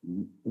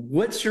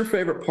 What's your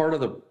favorite part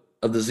of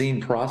the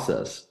zine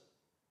process?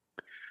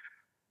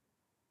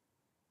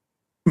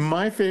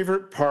 My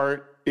favorite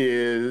part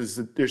is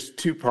there's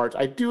two parts.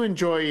 I do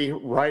enjoy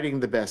writing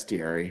the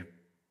bestiary.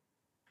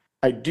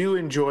 I do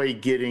enjoy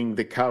getting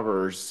the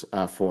covers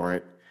for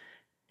it,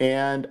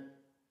 and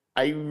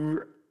I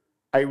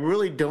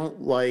really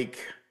don't like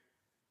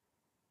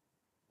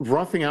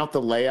roughing out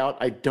the layout.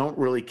 I don't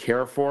really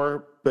care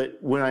for, but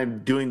when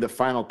I'm doing the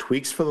final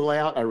tweaks for the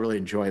layout, I really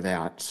enjoy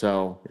that.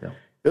 So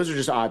those are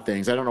just odd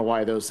things. I don't know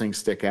why those things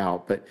stick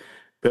out, but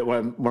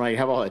when I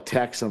have all the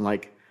text, I'm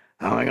like,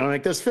 how am I going to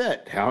make this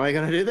fit? How am I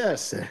going to do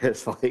this?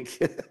 It's like,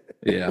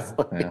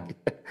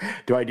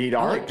 do I need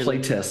art? I like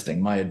play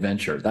testing my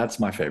adventure.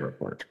 That's my favorite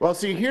part. Well,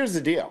 see, here's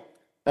the deal.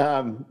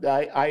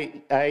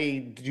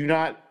 I do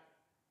not,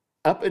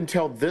 up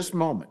until this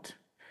moment,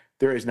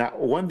 there is not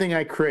one thing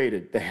I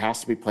created that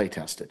has to be play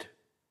tested.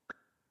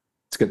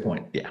 That's a good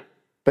point. Yeah.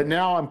 But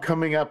now I'm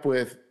coming up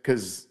with,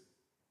 because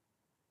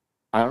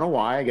I don't know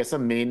why, I guess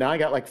I'm mean. Now I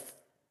got like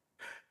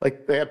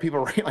they have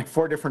people writing like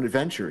 4 different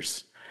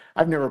adventures.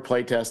 I've never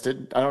play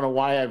tested. I don't know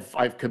why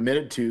I've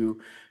committed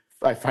to,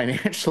 I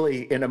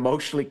financially and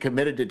emotionally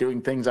committed to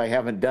doing things I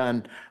haven't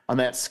done on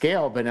that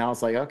scale. But now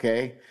it's like,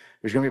 okay,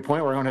 there's going to be a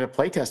point where I'm going to have to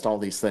play test all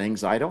these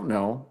things. I don't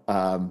know.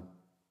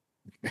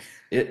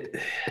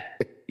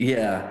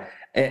 Yeah.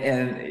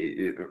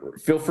 And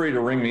feel free to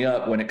ring me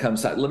up when it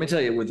comes to, let me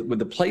tell you, with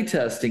the play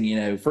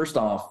testing, first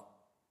off,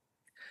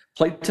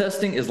 play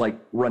testing is like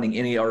running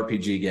any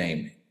RPG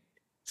game.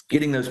 It's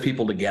getting those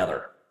people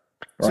together.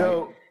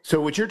 Right? So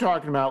what you're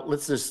talking about,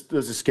 let's just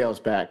scale us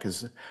back,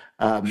 because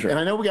Sure. And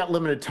I know we got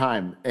limited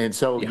time, and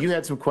so you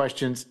had some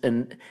questions,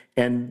 and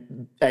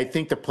I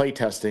think the play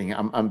testing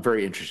I'm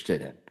very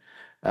interested in.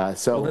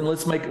 So well,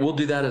 then we'll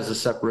do that as a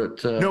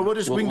separate. No,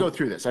 we can go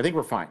through this. I think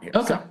we're fine here.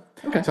 Okay.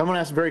 So I'm going to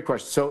ask some very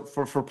questions. So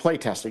for play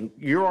testing,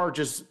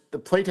 the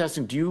play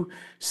testing. Do you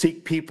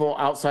seek people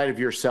outside of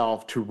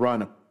yourself to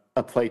run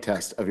a play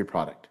test of your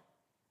product?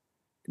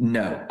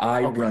 No,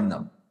 I run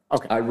them.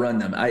 Okay. I run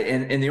them.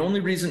 And the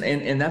only reason,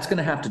 and that's going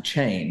to have to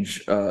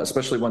change,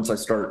 especially once I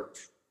start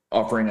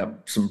offering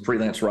up some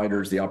freelance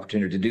writers the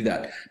opportunity to do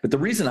that. But the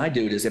reason I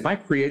do it is if I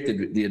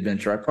create the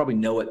adventure, I probably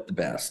know it the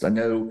best. I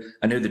know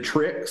the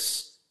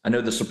tricks, I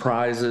know the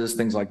surprises,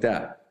 things like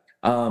that.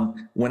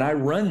 When I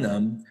run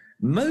them,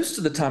 most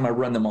of the time I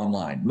run them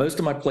online. Most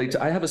of my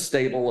I have a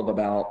stable of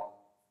about,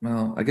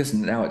 well, I guess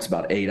now it's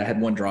about 8. I had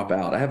one drop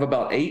out. I have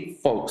about 8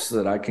 folks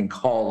that I can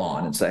call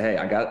on and say, hey,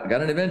 I got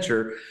an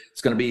adventure.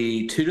 It's going to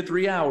be 2 to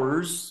 3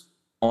 hours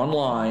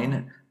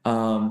online.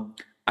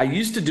 I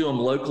used to do them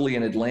locally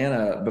in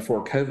Atlanta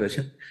before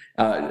COVID,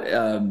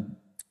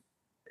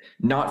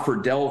 not for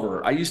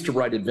Delver. I used to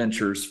write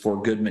adventures for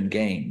Goodman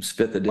Games,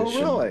 5th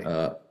edition. Oh,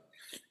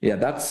 really?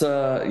 That's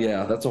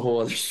a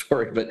whole other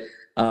story. But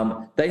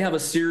they have a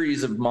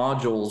series of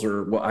modules,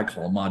 or what I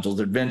call modules,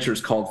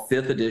 adventures called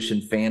 5th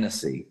edition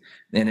fantasy.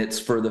 And it's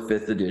for the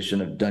 5th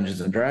edition of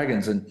Dungeons and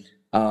Dragons. And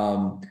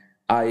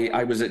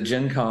I was at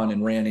Gen Con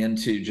and ran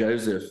into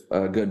Joseph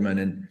Goodman,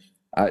 and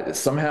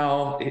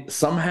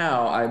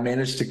somehow I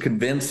managed to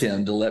convince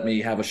him to let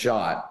me have a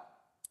shot.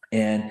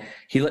 And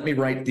he let me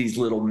write these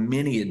little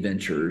mini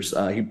adventures.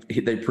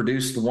 They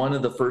produced one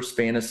of the first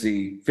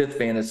 5th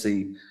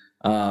fantasy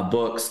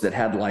books that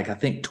had I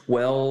think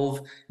 12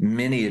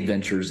 mini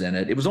adventures in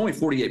it. It was only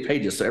 48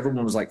 pages, so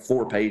everyone was like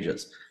 4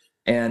 pages.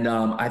 And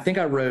I think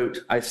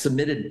I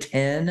submitted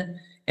 10,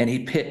 and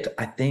he picked,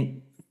 I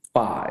think,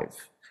 5.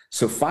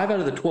 So 5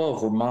 out of the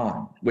 12 were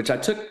mine, which I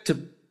took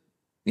to,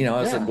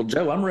 I said, well,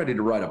 Joe, I'm ready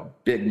to write a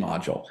big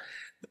module.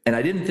 And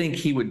I didn't think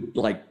he would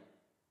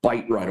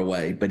bite right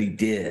away, but he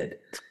did.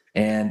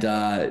 And,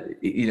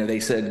 they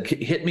said,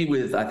 hit me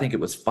with, I think it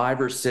was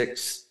 5 or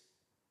 6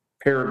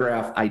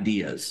 paragraph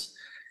ideas.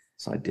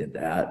 So I did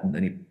that, and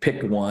then he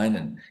picked one,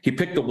 and he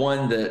picked the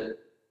one that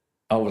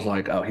I was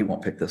like, oh, he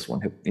won't pick this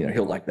one.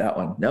 He'll like that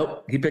one.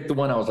 Nope. He picked the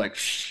one I was like,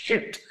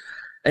 shit.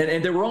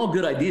 And they were all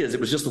good ideas. It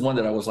was just the one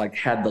that I was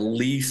had the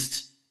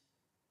least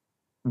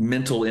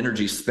mental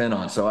energy spent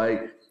on.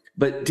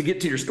 But to get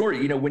to your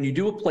story, when you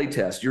do a play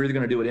test, you're either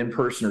going to do it in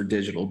person or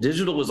digital.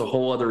 Digital is a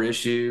whole other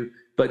issue,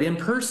 but in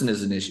person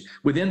is an issue.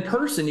 With in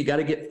person, you got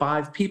to get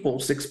 5 people,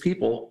 6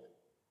 people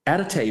at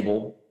a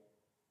table,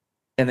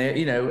 and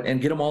they, and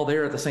get them all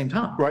there at the same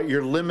time. Right.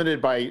 You're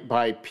limited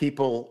by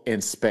people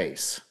and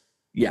space.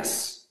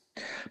 Yes.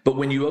 But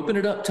when you open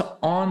it up to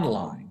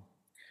online,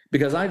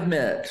 because I've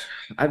met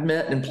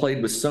and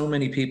played with so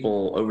many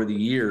people over the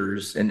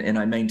years, and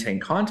I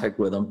maintain contact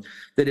with them,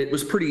 that it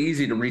was pretty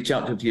easy to reach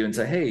out to you and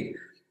say, hey,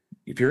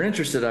 if you're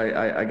interested,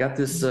 I got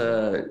this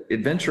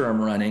adventure I'm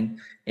running,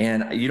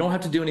 and you don't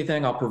have to do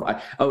anything. I'll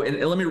provide. Oh,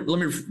 and let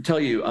me tell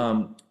you,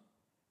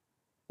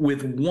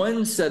 with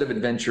one set of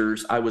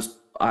adventures, I was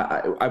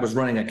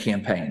running a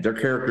campaign. Their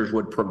characters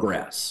would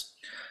progress.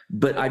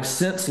 But I've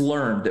since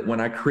learned that when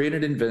I create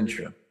an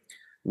adventure,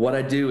 what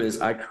I do is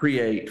I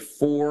create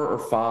 4 or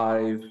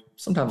 5,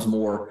 sometimes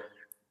more,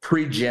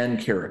 pre-gen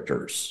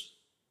characters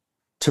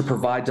to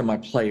provide to my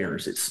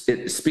players.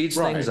 It speeds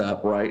things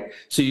up, right?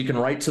 So you can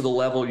write to the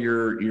level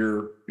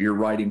you're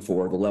writing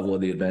for, the level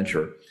of the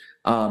adventure.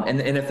 And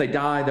if they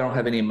die, they don't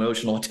have any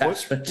emotional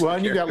attachment. Well,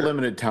 and you've got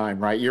limited time,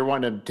 right? You're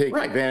wanting to take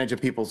advantage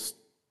of people's.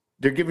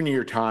 They're giving you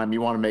your time.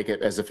 You want to make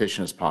it as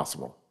efficient as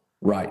possible,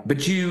 right?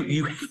 But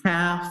you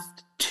have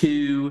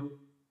to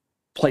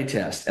play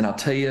test, and I'll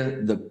tell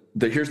you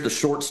here's the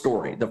short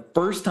story. The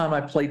first time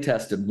I play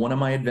tested one of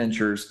my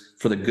adventures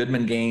for the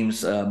Goodman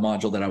Games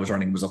module that I was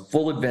running was a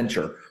full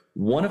adventure.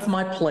 One of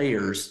my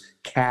players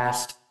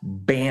cast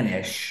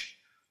Banish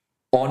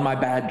on my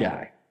bad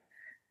guy.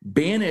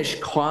 Banish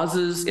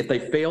causes, if they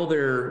fail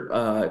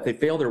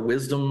their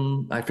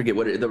wisdom, I forget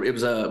what it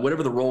was,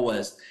 whatever the roll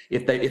was.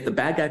 If the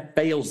bad guy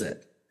fails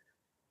it,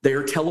 they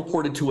are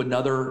teleported to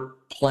another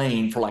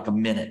plane for like a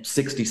minute,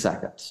 60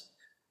 seconds.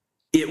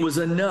 It was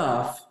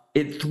enough.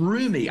 It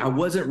threw me. I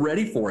wasn't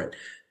ready for it.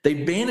 They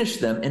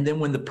banished them, and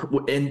then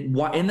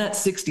in that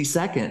 60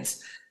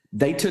 seconds,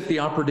 they took the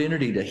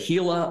opportunity to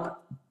heal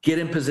up, get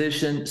in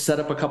position, set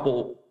up a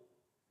couple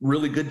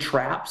really good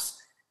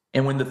traps,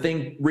 and when the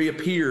thing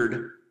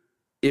reappeared,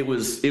 it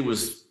was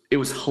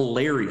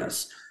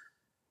hilarious.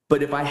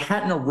 But if I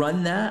hadn't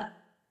run that,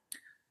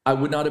 I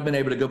would not have been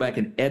able to go back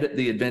and edit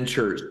the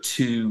adventure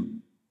to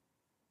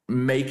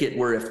make it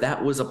where if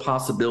that was a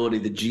possibility,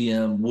 the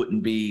GM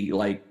wouldn't be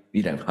like,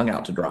 hung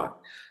out to dry.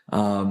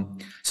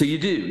 So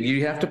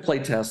you have to play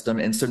test them.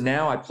 And so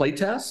now I play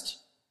test.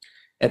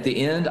 At the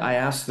end, I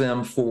ask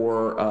them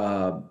for,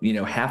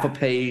 half a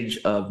page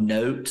of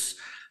notes.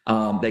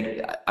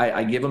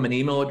 I give them an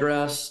email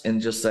address and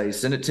just say,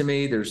 send it to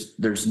me.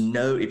 There's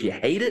no, if you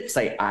hate it,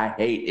 say, I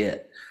hate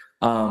it.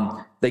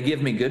 They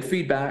give me good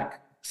feedback.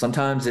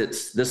 Sometimes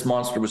it's this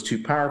monster was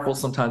too powerful.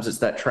 Sometimes it's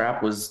that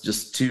trap was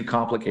just too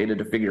complicated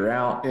to figure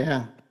out.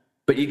 Yeah.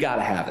 But you got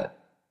to have it.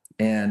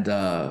 And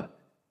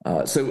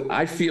so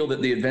I feel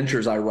that the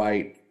adventures I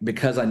write,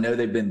 because I know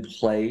they've been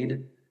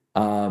played,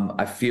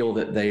 I feel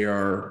that they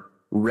are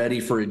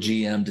ready for a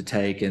GM to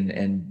take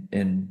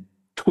and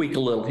tweak a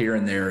little here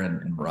and there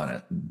and run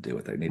it and do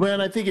what they need. Well,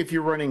 and I think if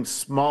you're running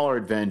smaller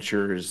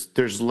adventures,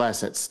 there's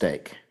less at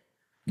stake.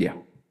 Yeah.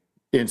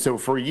 And so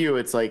for you,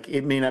 it's like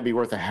it may not be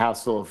worth the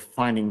hassle of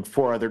finding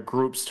 4 other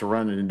groups to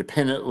run it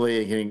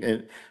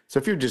independently. So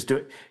if you're just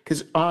doing,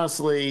 because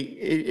honestly,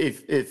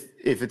 if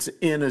it's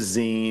in a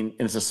zine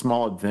and it's a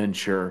small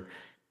adventure,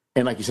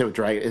 and like you said with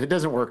Dragon, if it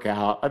doesn't work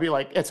out, I'd be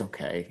like, it's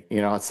okay.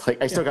 It's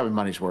like I still got my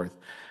money's worth.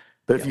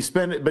 But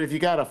if you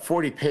got a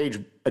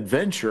 40-page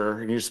adventure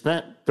and you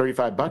spent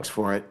 $35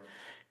 for it,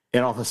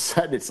 and all of a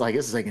sudden it's like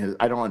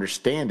I don't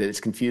understand it.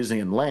 It's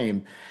confusing and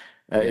lame.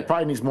 It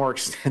probably needs more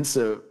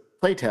extensive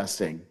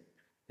playtesting.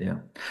 Yeah,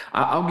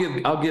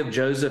 I'll give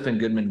Joseph and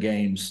Goodman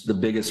Games the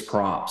biggest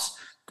props.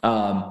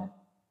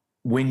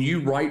 When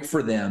you write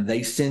for them,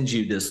 they send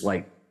you this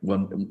at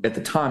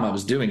the time I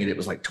was doing it, it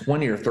was like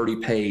 20 or 30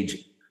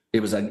 page. It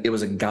was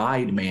a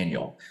guide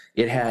manual.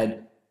 It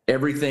had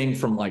everything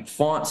from like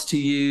fonts to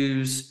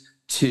use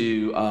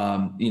to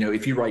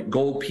if you write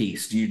gold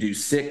piece, do you do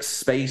 6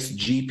 space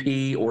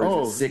GP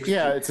or is it 6?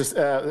 Yeah, it's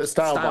a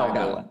style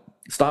Bible.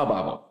 Style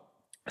Bible.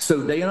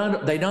 So they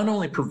not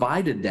only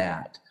provided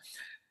that,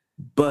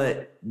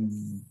 but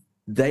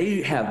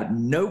they have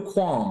no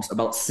qualms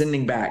about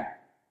sending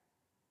back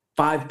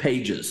 5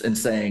 pages and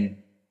saying,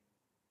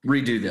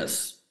 redo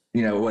this,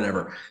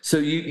 whatever. So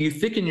you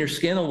thicken your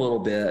skin a little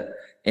bit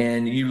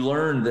and you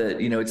learn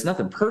that, it's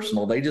nothing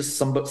personal. They just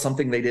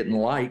something they didn't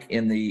like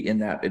in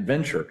that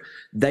adventure.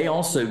 They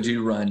also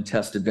do run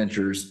test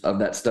adventures of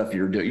that stuff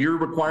you're doing. You're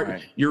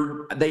required,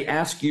 they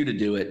ask you to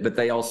do it, but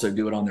they also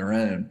do it on their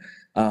own.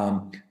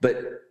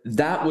 But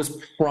that was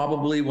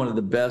probably one of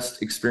the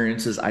best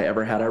experiences I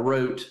ever had. I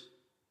wrote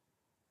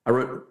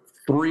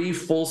 3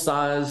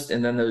 full-sized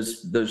and then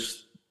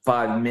those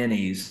 5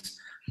 minis,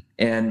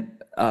 and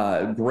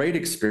great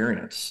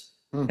experience.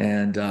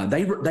 And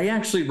they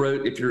actually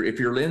wrote, if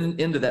you're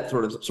into that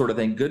sort of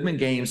thing, Goodman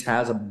Games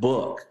has a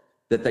book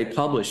that they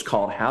published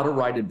called How to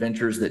Write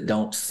Adventures That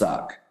Don't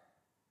Suck.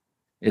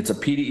 It's a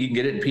PDF. You can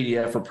get it in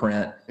PDF or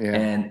print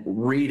and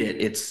read it.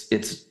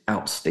 It's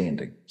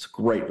outstanding. It's a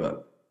great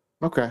book.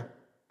 Okay.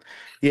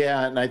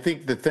 Yeah, and I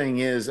think the thing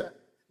is,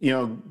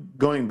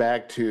 going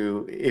back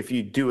to if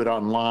you do it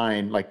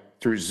online, like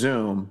through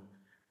Zoom,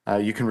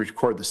 you can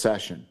record the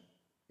session.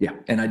 Yeah,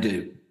 and I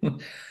do.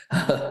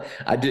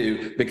 I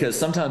do, because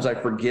sometimes I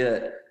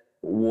forget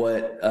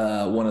what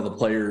one of the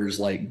players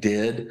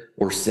did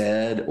or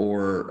said,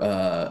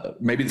 or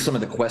maybe some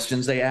of the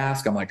questions they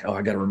ask. I'm like, oh,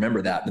 I got to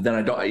remember that. But then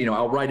I don't,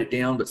 I'll write it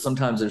down, but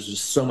sometimes there's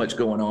just so much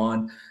going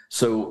on.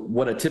 So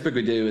what I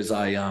typically do is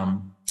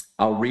I'll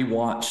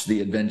rewatch the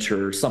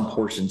adventure, some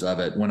portions of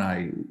it when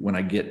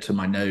I get to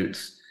my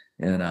notes,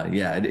 and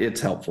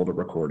it's helpful to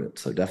record it.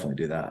 So definitely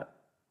do that.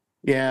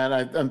 Yeah,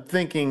 and I'm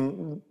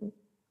thinking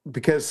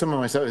because some of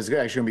my stuff is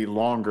actually going to be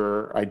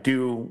longer, I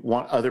do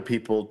want other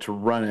people to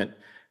run it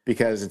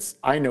because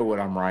I know what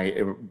I'm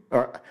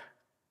or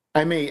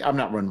I'm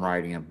not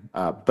writing them,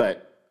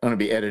 but I'm going to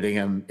be editing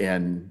them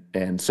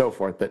and so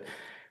forth. But,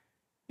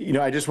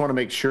 I just want to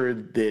make sure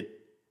that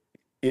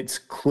it's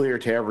clear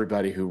to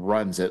everybody who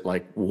runs it,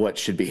 like what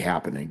should be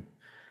happening.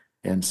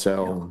 And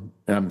so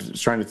and I'm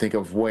just trying to think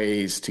of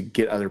ways to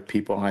get other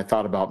people. And I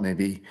thought about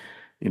maybe,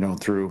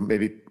 through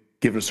maybe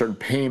giving a certain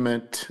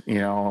payment,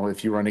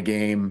 if you run a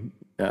game,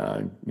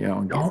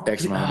 Don't,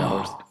 X amount of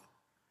dollars.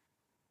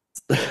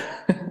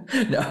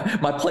 No,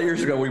 my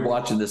players are going to be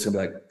watching this and be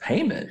like,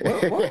 payment?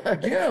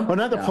 What? Yeah. Well,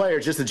 not the player,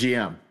 just the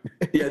GM.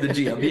 Yeah, the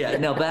GM. Yeah,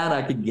 now that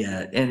I could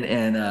get.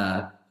 And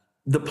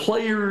the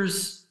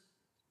players,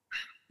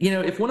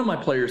 if one of my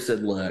players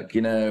said, look,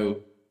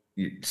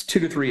 it's 2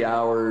 to 3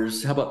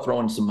 hours, how about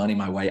throwing some money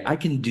my way? I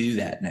can do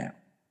that now.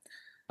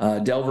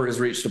 Delver has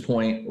reached a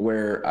point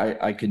where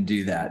I can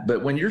do that.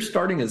 But when you're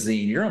starting a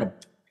zine,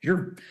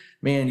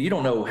 you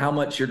don't know how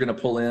much you're going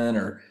to pull in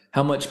or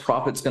how much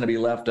profit's going to be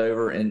left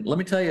over. And let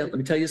me tell you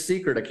a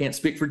secret. I can't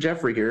speak for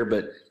Jeffrey here,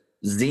 but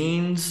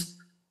zines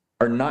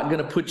are not going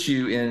to put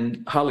you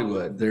in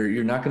Hollywood.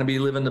 You're not going to be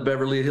living the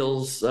Beverly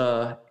Hills.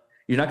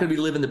 You're not going to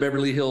be living the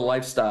Beverly Hill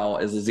lifestyle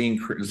as a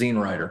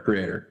zine writer,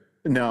 creator.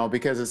 No,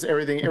 because it's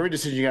everything. Every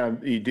decision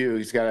you do,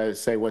 you've got to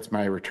say, what's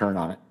my return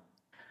on it?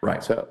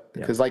 Right. So,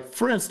 because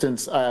for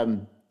instance,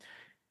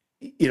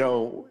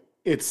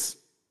 it's,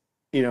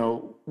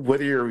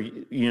 whether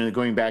you're,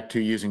 going back to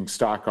using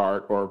stock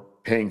art or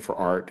paying for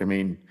art, I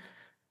mean,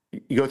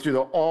 you go through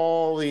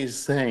all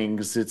these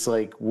things. It's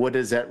like, what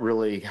does that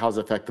really, how does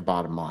it affect the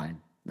bottom line?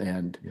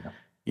 And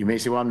you may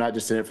say, well, I'm not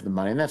just in it for the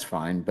money, and that's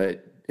fine.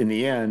 But in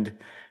the end,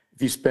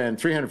 if you spend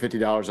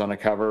 $350 on a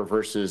cover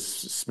versus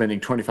spending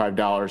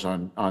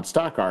 $25 on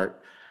stock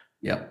art,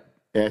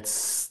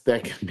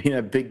 that can be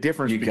a big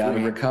difference. You got to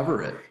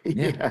recover it.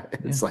 Yeah,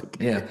 it's like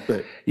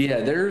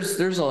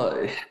There's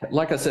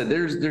like I said,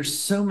 there's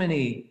so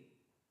many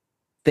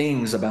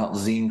things about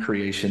zine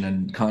creation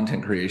and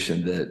content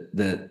creation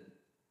that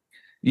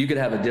you could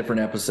have a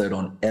different episode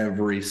on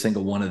every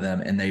single one of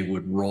them, and they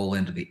would roll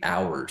into the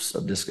hours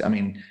of this. I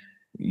mean,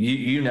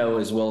 you know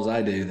as well as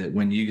I do that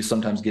when you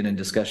sometimes get in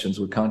discussions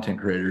with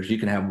content creators, you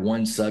can have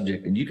one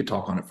subject and you could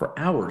talk on it for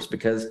hours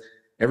because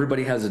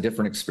everybody has a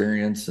different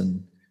experience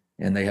and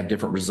they have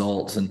different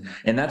results. And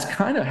that's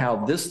kind of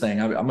how this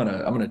thing, I'm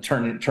gonna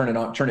turn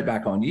it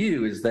back on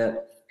you, is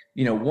that,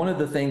 one of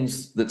the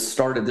things that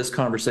started this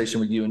conversation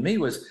with you and me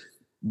was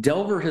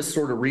Delver has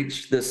sort of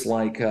reached this,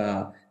 like,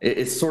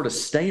 it's sort of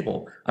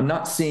stable. I'm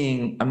not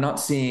seeing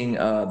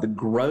the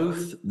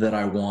growth that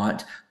I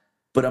want,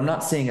 but I'm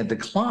not seeing a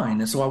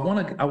decline. And so I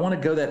want to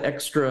go that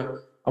extra,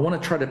 I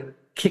want to try to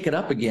kick it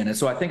up again. And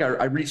so I think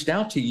I reached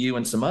out to you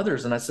and some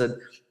others and I said,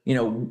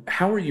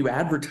 how are you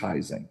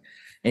advertising?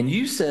 And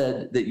you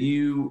said that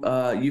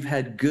you've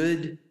had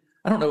good,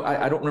 I don't know,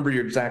 I don't remember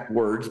your exact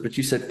words, but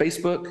you said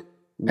Facebook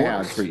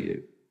works for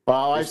you. Well,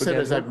 all I said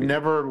is I've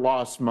never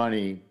lost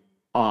money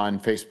on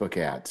Facebook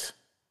ads.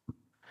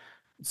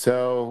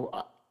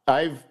 So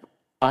I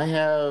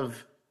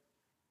have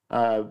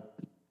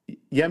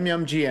Yum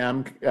Yum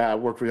GM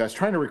worked with us,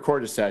 trying to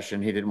record a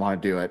session. He didn't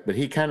want to do it, but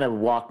he kind of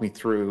walked me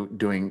through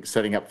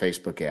setting up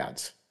Facebook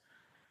ads.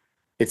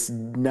 It's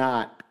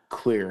not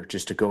clear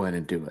just to go in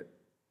and do it.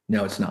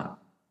 No, it's not.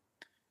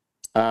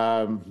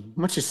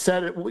 Once you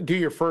set it, do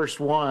your first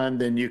one,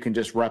 then you can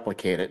just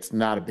replicate it. It's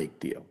not a big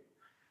deal.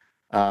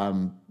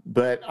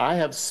 But I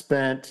have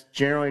spent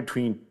generally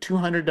between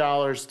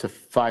 $200 to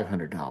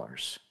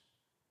 $500.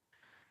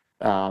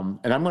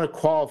 And I'm going to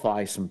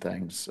qualify some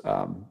things,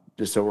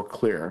 just so we're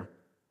clear.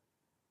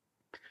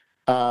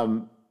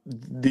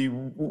 The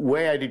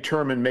way I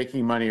determine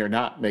making money or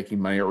not making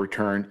money or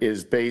return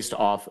is based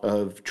off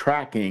of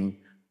tracking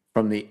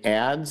from the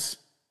ads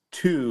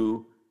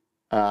to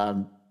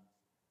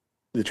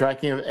the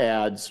tracking of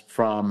ads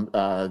from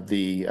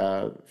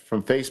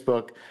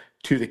Facebook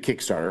to the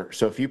Kickstarter.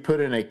 So if you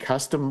put in a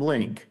custom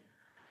link,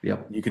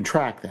 you can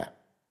track that.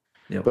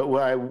 But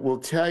what I will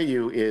tell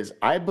you is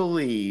I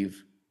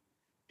believe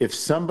if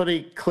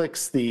somebody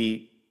clicks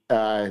the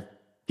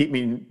keep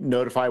me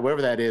notified,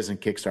 whatever that is in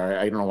Kickstarter,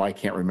 I don't know why I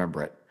can't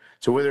remember it.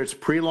 So whether it's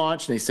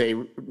pre-launch and they say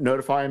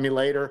notify me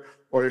later,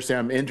 or they say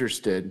I'm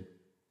interested,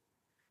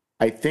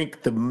 I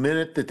think the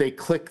minute that they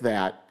click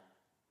that,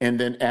 and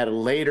then at a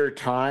later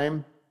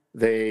time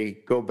they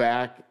go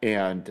back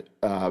and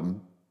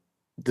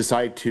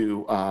decide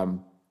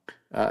to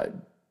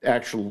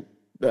actually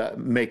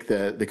make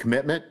the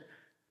commitment,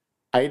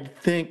 I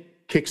think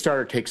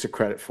Kickstarter takes the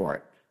credit for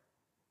it.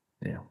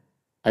 Yeah,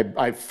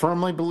 I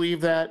firmly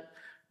believe that.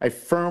 I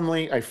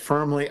firmly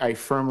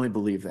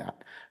believe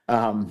that.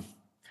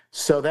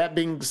 So that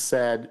being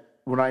said,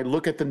 when I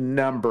look at the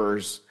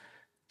numbers,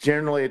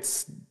 generally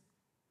it's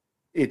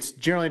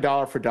generally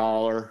dollar for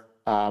dollar.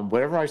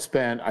 Whatever I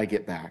spend, I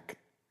get back.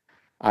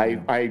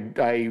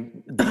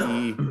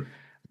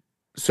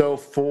 So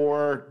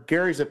for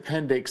Gary's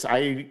appendix,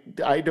 I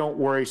don't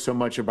worry so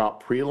much about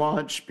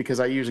pre-launch because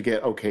I usually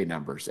get okay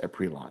numbers at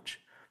pre-launch.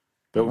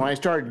 But when I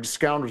started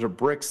Scoundrels of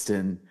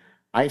Brixton,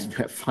 I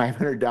spent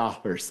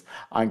 $500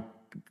 on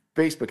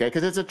Facebook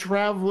because it's a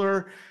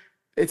traveler.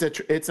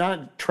 It's not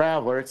a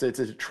traveler. It's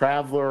a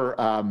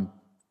traveler.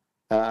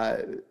 Uh,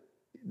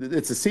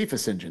 it's a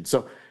CFIS engine.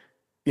 So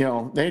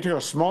then you take a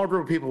smaller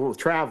group of people with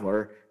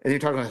traveler, and you're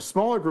talking about a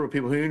smaller group of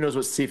people who knows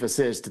what CFIS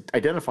is to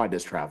identify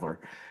this traveler.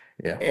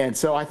 Yeah. And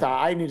so I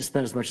thought I need to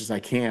spend as much as I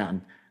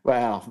can.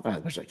 Well, not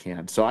as much as I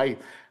can. So I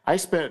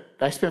spent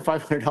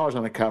 $500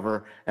 on the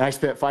cover, and I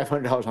spent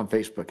 $500 on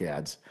Facebook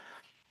ads.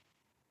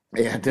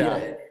 And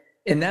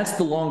and that's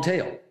the long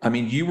tail. I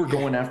mean, you were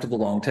going after the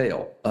long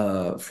tail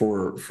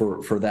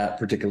for that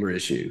particular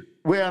issue.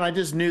 Well, and I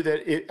just knew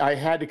that I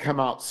had to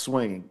come out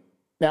swinging.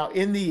 Now,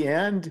 in the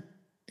end,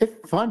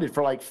 it funded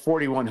for like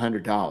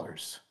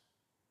 $4,100.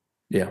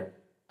 Yeah.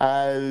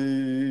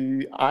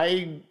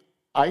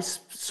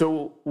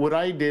 So what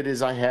I did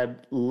is I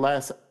had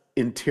less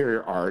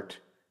interior art.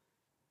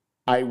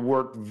 I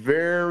worked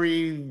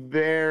very,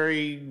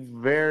 very,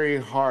 very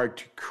hard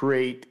to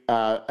create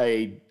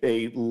a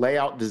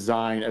layout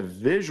design, a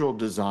visual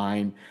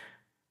design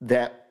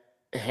that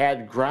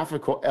had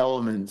graphical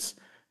elements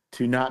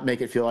to not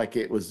make it feel like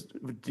it was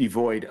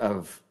devoid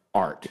of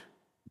art.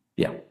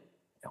 Yeah.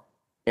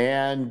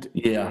 And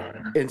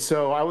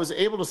so I was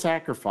able to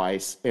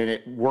sacrifice, and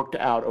it worked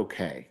out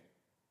okay.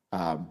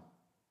 And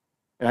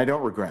I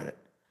don't regret it,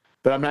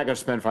 but I'm not going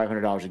to spend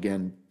 $500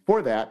 again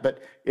for that,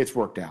 but it's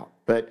worked out.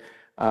 But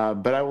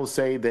I will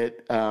say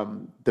that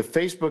the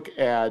Facebook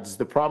ads,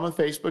 the problem with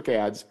Facebook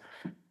ads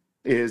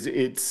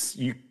is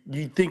you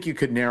think you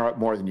could narrow it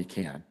more than you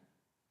can.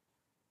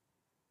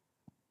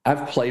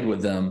 I've played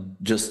with them,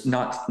 just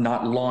not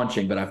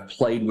launching, but I've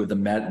played with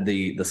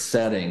the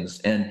settings,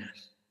 and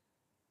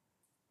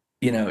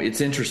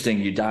it's interesting.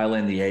 You dial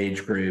in the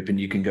age group, and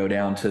you can go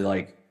down to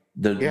like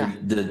the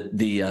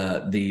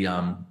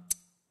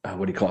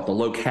what do you call it? The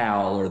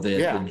locale or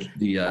the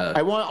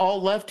I want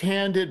all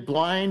left-handed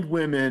blind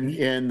women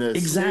in the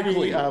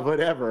city of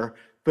whatever,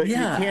 but you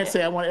can't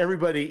say I want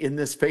everybody in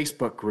this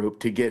Facebook group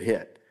to get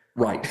hit.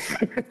 Right.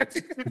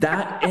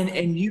 That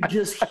and you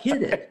just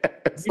hit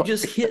it. You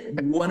just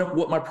hit one of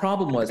what my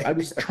problem was. I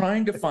was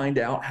trying to find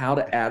out how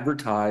to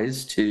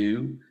advertise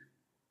to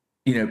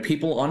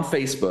people on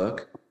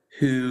Facebook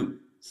who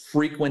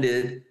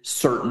frequented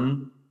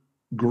certain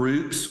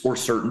groups or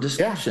certain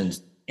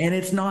discussions. And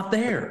it's not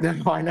there. No,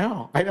 I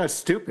know. It's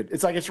stupid.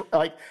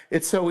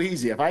 It's so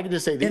easy. If I could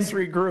just say these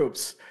three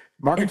groups,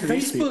 market to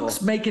these people.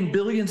 Facebook's making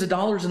billions of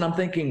dollars, and I'm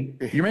thinking,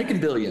 you're making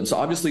billions, so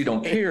obviously you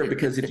don't care,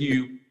 because if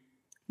you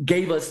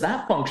gave us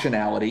that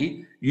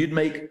functionality, you'd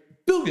make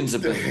billions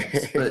of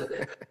billions.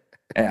 But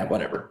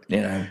whatever.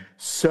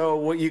 So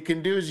what you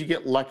can do is you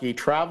get lucky.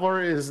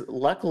 Traveler is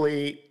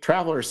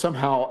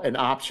somehow an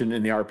option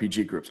in the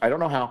RPG groups. I don't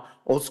know how.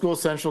 Old School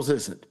Essentials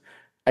isn't.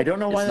 I don't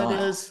know why that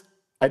is.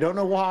 I don't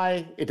know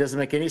why. It doesn't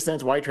make any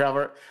sense. Why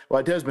Traveler? Well,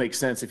 it does make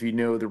sense if you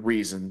know the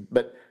reason,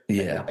 but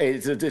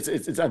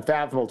it's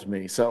unfathomable to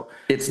me. So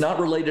it's not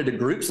related to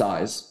group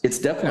size. It's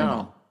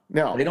definitely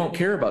no. They don't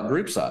care about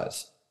group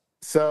size.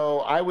 So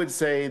I would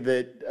say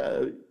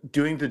that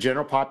doing the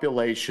general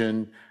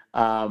population,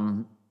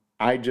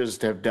 I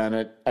just have done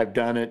it. I've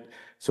done it.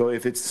 So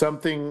if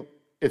something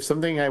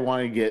I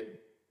want to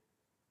get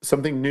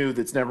something new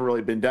that's never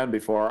really been done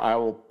before,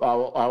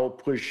 I'll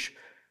push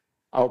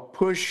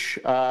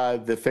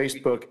the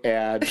Facebook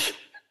ad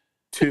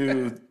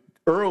to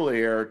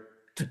earlier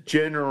to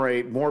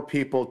generate more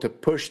people to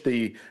push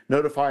the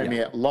notify me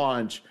at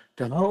launch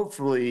to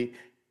hopefully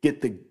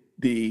get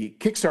the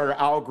Kickstarter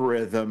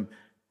algorithm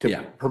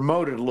to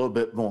promote it a little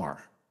bit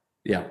more.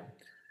 Yeah.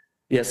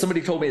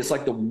 Somebody told me it's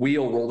like the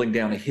wheel rolling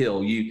down a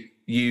hill.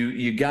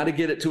 You got to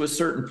get it to a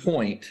certain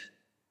point,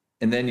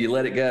 and then you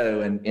let it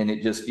go, and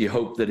it just, you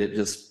hope that it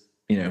just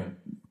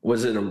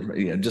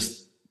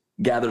just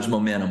gathers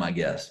momentum, I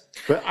guess.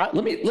 But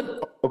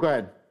go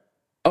ahead.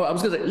 Oh, I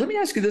was going to say, let me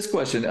ask you this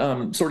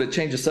question. Sort of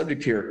change the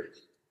subject here.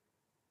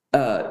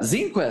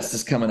 Zine Quest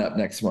is coming up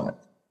next month.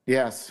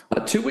 Yes.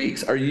 2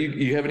 weeks.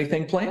 You have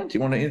anything planned? Do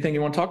you want anything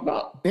you want to talk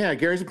about? Yeah,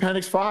 Gary's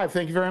Appendix 5.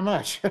 Thank you very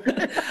much.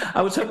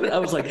 I was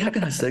like, how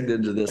can I segue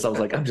into this? I was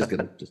like, I'll just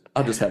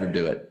have him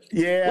do it.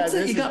 Yeah. What's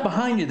that you got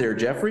behind you there,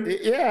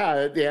 Jeffrey?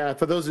 Yeah.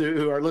 For those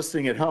who are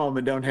listening at home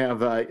and don't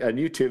have on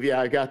YouTube,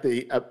 I got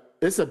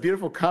this is a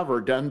beautiful cover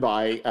done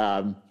by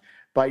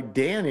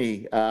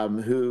Danny,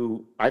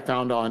 who I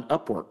found on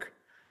Upwork.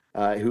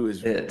 Who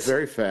is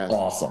very fast.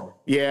 Awesome.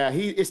 Yeah,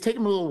 it's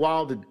taken him a little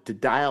while to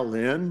dial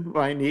in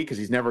what I need because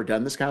he's never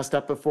done this kind of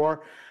stuff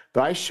before.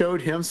 But I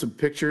showed him some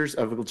pictures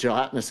of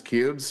gelatinous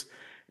cubes,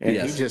 and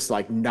he just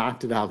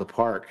knocked it out of the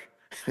park.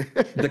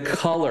 The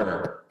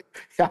color,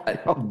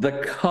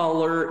 the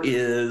color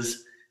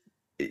is,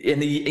 and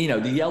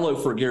the yellow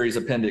for Gary's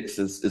appendix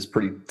is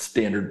pretty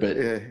standard, but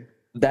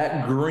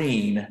that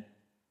green.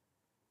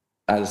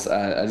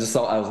 I just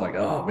saw, I was like,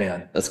 oh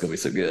man, that's going to be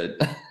so good.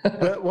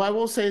 But what I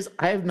will say is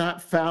I have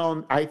not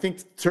found, I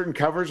think certain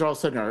covers all of a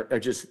sudden are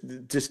just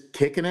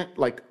kicking it.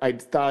 Like I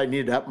thought I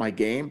needed to up my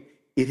game.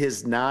 It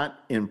has not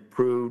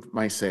improved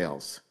my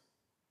sales.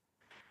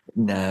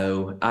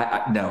 No,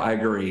 no, I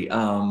agree.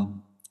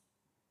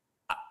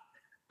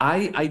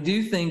 I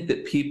do think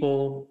that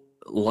people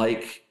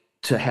like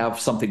to have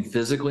something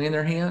physically in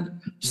their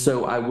hand.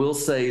 So I will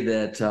say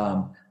that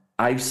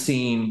I've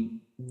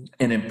seen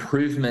an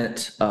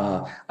improvement.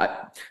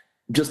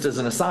 Just as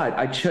an aside,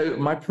 I chose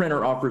my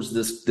printer offers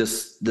this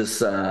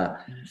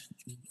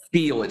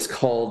feel. It's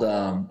called,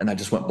 and I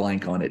just went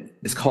blank on it.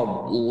 It's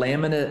called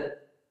laminate.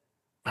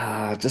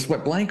 Just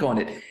went blank on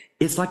it.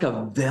 It's like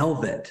a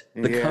velvet.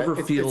 The cover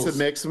feels. It's a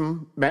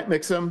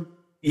Mixum.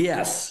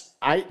 Yes,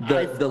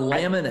 the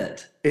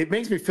laminate. It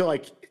makes me feel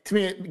like, to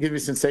me, it gives me a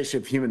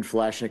sensation of human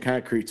flesh, and it kind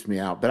of creeps me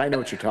out. But I know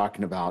what you're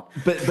talking about.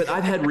 But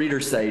I've had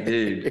readers say,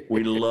 dude,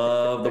 we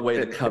love the way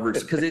the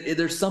covers, because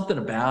there's something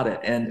about it.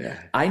 And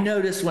I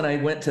noticed when I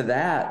went to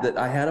that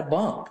I had a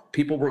bump.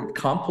 People were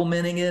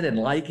complimenting it and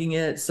liking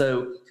it.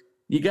 So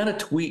you got to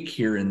tweak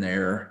here and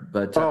there.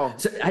 But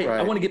hey, right.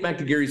 I want to get back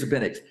to Gary's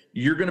Appendix.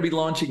 You're going to be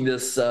launching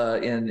this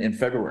in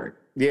February.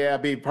 Yeah, it'll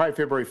be probably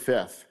February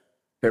 5th.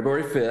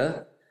 February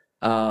 5th.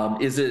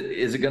 Is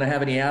it going to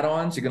have any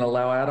add-ons? You're going to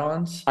allow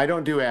add-ons? I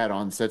don't do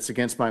add-ons. That's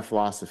against my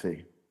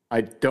philosophy.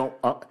 I don't.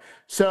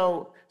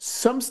 So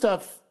some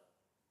stuff.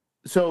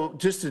 So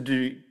just to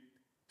do.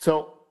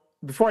 So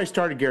before I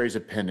started Gary's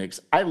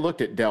Appendix, I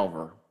looked at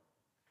Delver,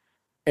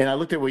 and I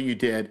looked at what you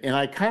did, and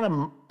I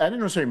didn't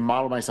necessarily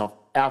model myself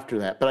after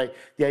that, but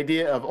the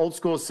idea of old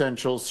school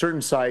essentials,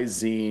 certain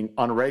size zine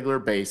on a regular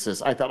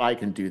basis, I thought I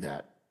can do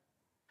that,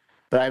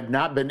 but I've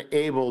not been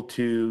able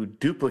to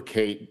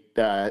duplicate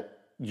that.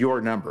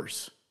 Your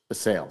numbers, the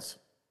sales.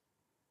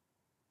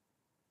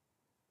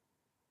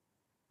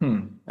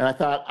 And I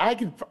thought I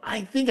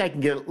think I can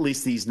get at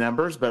least these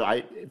numbers,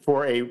 but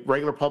for a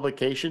regular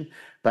publication,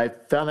 but I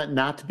found that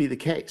not to be the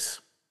case.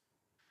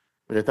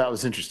 But I thought it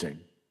was interesting.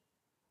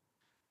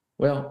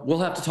 Well, we'll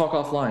have to talk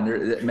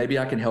offline. Maybe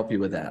I can help you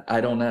with that. I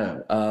don't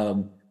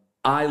know.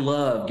 I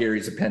love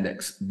Gary's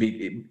Appendix.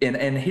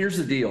 And here's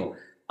the deal.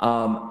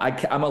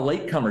 I'm a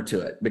latecomer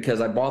to it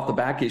because I bought the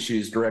back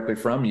issues directly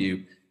from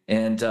you.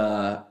 And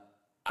to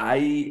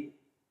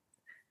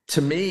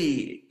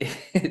me,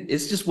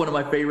 it's just one of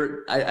my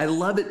favorite. I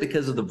love it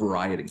because of the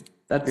variety.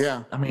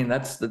 I mean,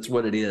 that's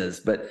what it is.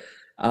 But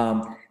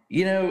I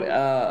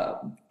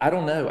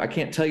don't know. I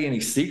can't tell you any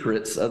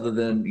secrets other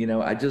than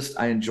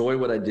I enjoy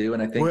what I do,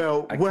 and I think.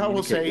 Well, what I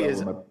will say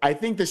is, I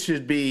think this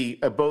should be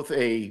both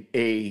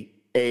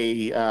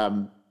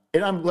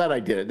and I'm glad I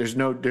did it. There's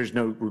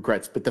no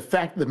regrets. But the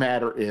fact of the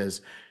matter is,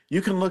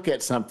 you can look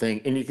at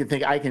something and you can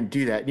think, I can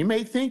do that. You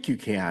may think you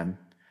can,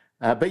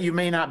 but you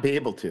may not be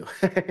able to.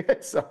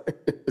 So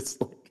it's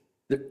like,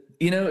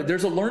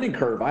 there's a learning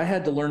curve. I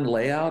had to learn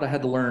layout. I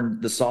had to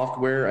learn the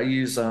software. I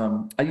use,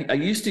 I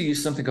used to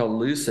use something called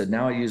Lucid.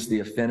 Now I use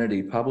the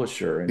Affinity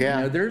Publisher. And,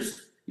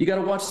 you got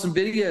to watch some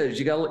videos.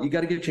 You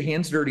got to get your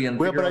hands dirty and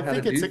figure out how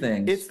to do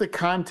things. It's the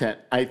content.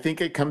 I think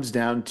it comes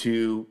down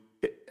to,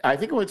 I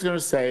think what it's going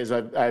to say is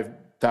I've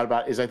thought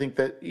about is I think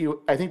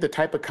the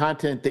type of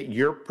content that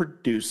you're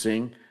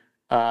producing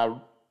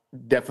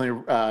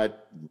definitely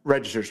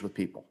registers with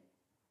people.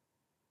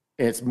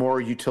 It's more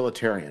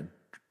utilitarian.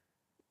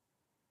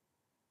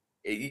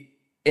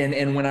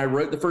 And when I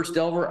wrote the first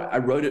Delver, I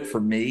wrote it for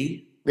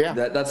me. Yeah.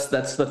 That's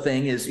the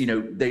thing is,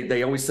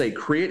 they always say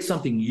create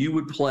something you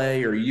would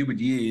play or you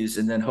would use,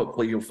 and then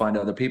hopefully you'll find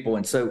other people.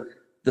 And so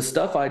the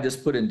stuff I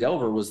just put in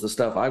Delver was the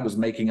stuff I was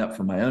making up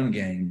for my own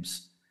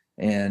games.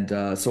 And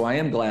so I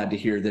am glad to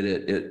hear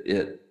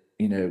that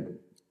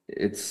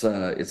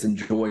it's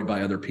enjoyed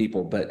by other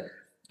people. But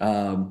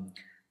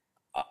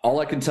all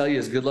I can tell you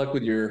is good luck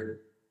with your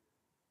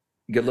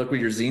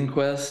zine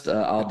quest.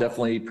 I'll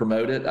definitely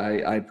promote it.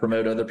 I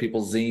promote other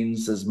people's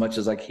zines as much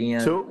as I can.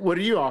 So what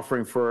are you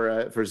offering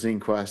for Zine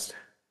Quest?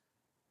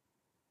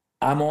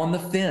 I'm on the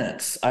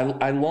fence.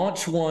 I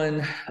launch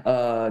one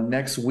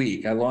next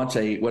week. I launch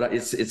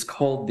it's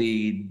called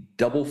the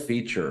double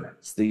feature.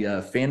 It's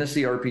the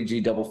fantasy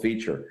RPG double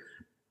feature.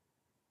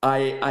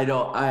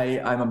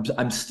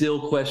 I'm still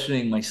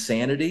questioning my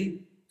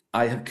sanity.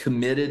 I have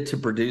committed to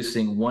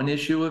producing one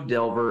issue of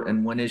Delver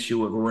and one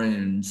issue of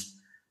Runes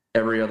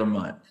every other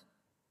month.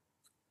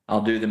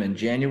 I'll do them in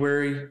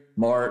January,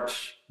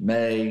 March,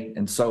 May,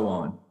 and so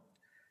on.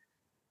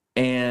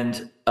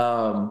 And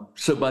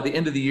so by the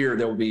end of the year,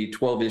 there will be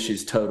 12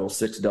 issues total,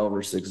 6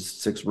 Delvers,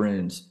 six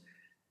Runes.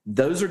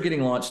 Those are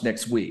getting launched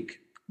next week.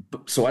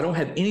 So I don't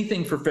have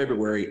anything for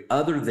February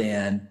other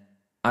than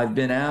I've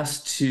been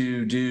asked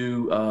to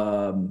do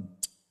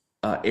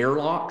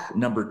Airlock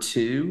number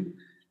 2.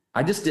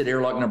 I just did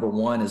Airlock number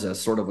 1 as a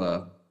sort of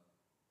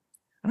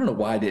I don't know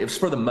why I did. It was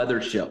for the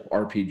Mothership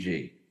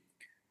RPG.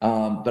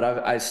 But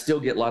I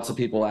still get lots of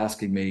people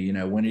asking me,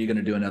 when are you going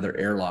to do another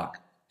Airlock?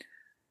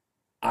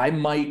 I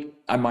might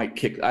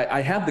kick.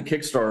 I have the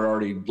Kickstarter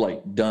already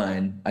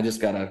done. I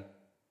just gotta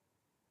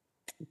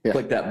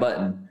click that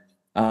button.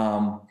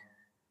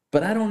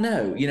 But I don't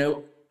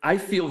know. I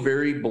feel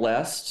very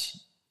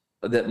blessed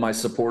that my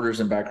supporters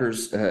and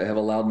backers have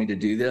allowed me to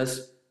do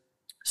this.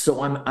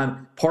 So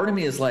I'm part of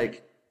me is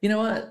like, you know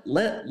what?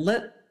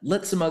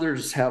 Let some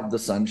others have the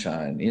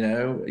sunshine.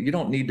 You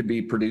don't need to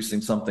be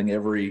producing something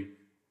every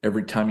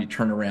time you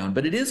turn around.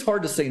 But it is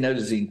hard to say no to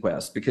Zine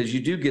Quest because you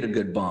do get a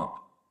good bump.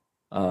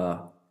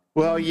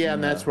 Well, yeah,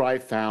 and that's what I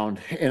found.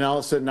 And all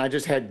of a sudden, I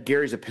just had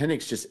Gary's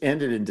appendix just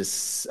ended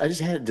I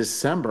just had it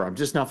December. I'm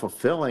just not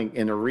fulfilling.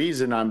 And the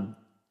reason I'm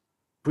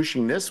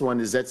pushing this one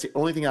is that's the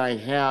only thing I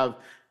have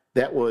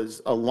that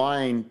was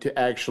aligned to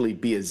actually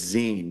be a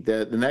zine.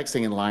 The next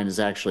thing in line is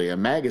actually a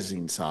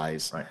magazine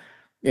size. Right.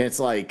 And it's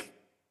like,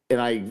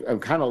 and I'm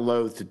kind of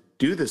loath to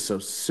do this so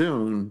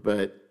soon,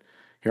 but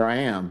here I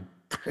am.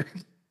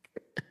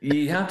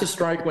 You have to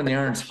strike when the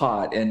iron's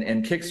hot,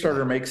 and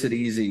Kickstarter makes it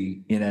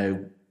easy.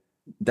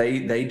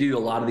 They do a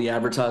lot of the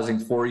advertising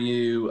for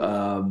you.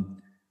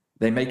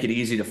 They make it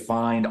easy to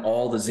find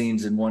all the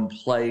zines in one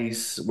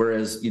place.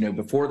 Whereas,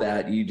 before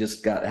that, you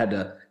just had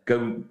to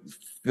go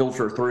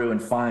filter through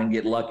and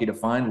get lucky to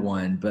find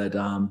one. But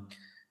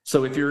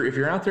so if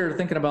you're out there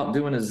thinking about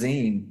doing a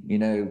zine,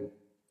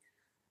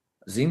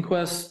 Zine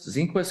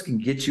Quest can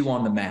get you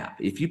on the map.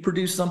 If you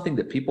produce something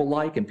that people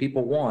like and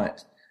people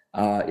want,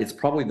 it's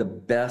probably the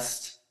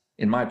best,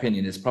 in my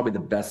opinion, it's probably the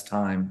best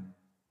time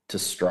to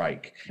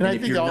strike. And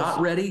if you're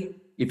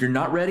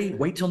not ready,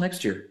 wait till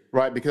next year.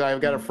 Right, because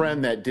I've got a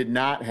friend that did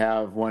not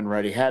have one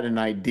ready, had an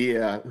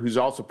idea, who's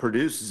also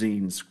produced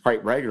zines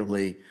quite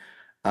regularly.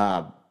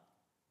 I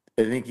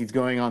think he's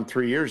going on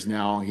 3 years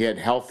now. He had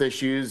health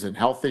issues and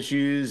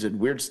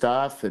weird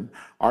stuff and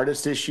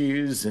artist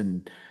issues,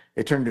 and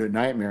it turned into a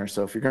nightmare.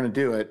 So if you're going to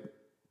do it,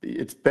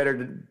 it's better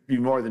to be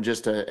more than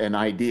just an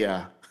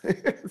idea.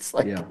 It's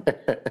like, yeah.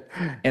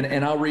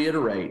 And I'll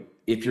reiterate,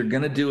 if you're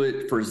going to do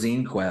it for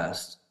Zine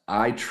Quest,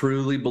 I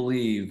truly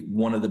believe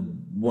one of the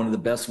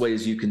best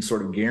ways you can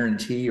sort of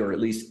guarantee or at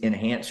least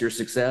enhance your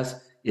success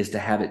is to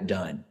have it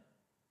done.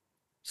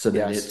 So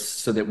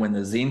that when the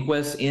Zine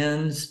Quest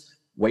ends,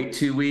 wait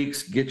 2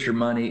 weeks, get your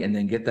money, and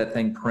then get that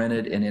thing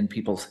printed and in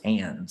people's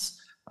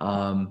hands.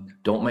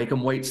 Don't make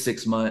them wait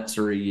 6 months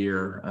or a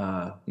year.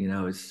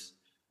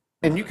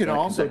 And you can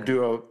also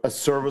do a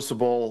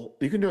serviceable.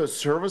 You can do a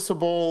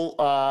serviceable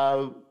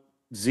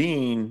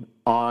zine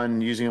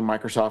on using a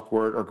Microsoft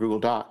Word or Google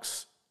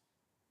Docs.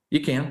 You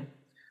can.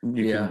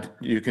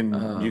 You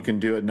can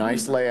do a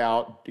nice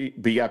layout,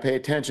 but you got to pay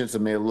attention. So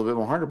it made it a little bit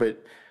more harder.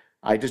 But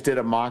I just did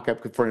a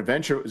mock-up for an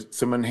adventure.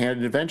 Someone handed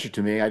an adventure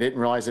to me. I didn't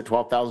realize that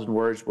 12,000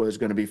 words was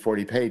going to be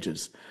 40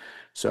 pages.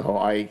 So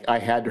I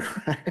had to.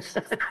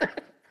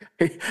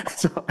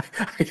 So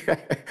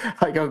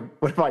I go,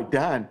 what have I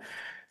done?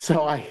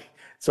 So I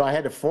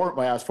had to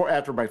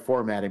after my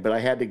formatting, but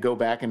I had to go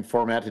back and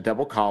format to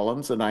double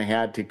columns, and I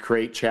had to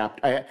create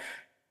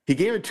he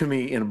gave it to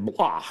me in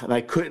blah, and I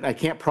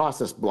can't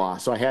process blah,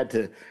 so I had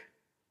to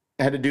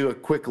do a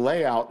quick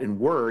layout in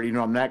Word.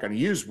 I'm not going to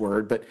use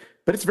Word, but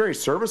it's very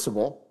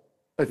serviceable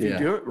if you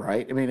do it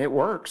right. I mean, it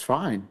works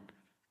fine.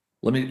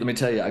 Let me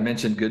tell you, I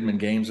mentioned Goodman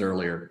Games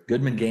earlier.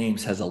 Goodman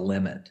Games has a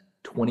limit,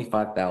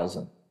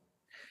 25,000.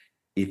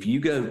 If you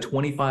go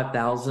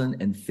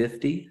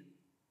 25,050,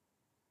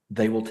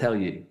 they will tell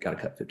you got to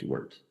cut 50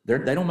 words.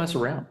 They don't mess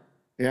around.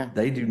 Yeah,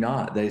 they do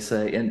not. They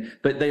say,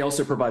 but they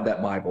also provide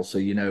that Bible, so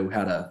you know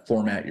how to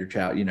format your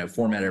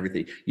format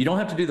everything. You don't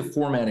have to do the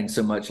formatting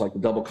so much like the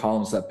double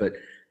column stuff, but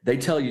they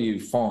tell you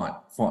font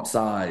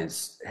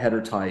size,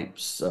 header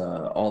types,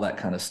 all that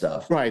kind of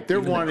stuff. Right.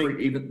 They're wanting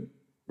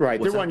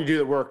to do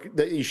the work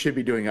that you should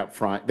be doing up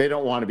front. They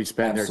don't want to be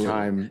spending their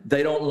time.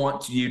 They don't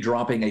want you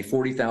dropping a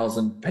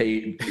 40,000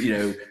 page,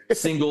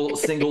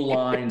 single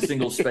line,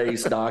 single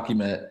space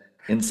document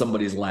in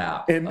somebody's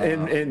lap.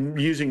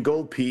 And using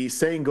gold P,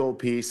 saying gold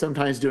P,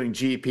 sometimes doing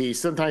GP,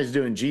 sometimes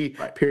doing G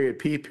period,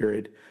 P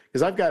period.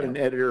 Because I've got an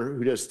editor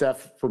who does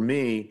stuff for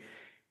me,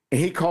 and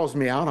he calls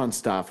me out on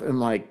stuff. And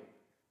like,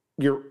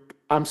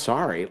 I'm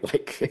sorry.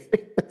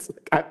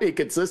 I'm being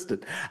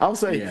consistent. I'll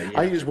say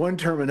I use one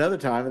term another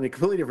time and a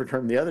completely different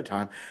term the other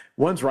time.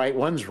 One's right,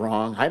 one's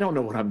wrong. I don't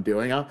know what I'm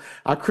doing.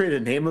 I'll create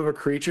a name of a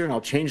creature and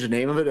I'll change the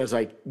name of it as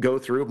I go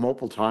through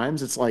multiple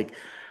times. It's like,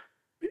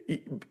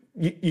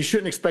 you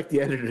shouldn't expect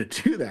the editor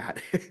to do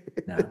that.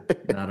 No,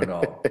 not at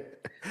all.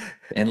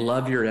 And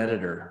love your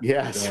editor.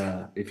 Yes.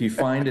 If you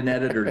find an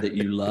editor that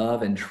you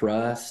love and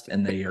trust,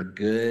 and they are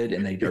good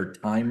and they are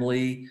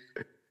timely,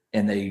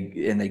 and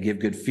they give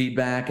good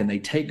feedback and they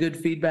take good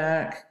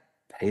feedback,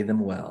 pay them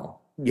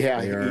well.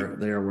 Yeah,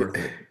 they are worth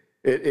it.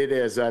 It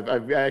is.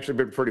 I've actually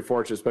been pretty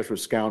fortunate, especially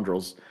with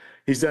Scoundrels.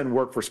 He's done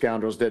work for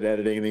Scoundrels, did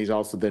editing, and he's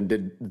also then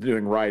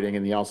doing writing,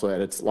 and he also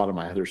edits a lot of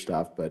my other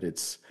stuff. But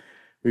it's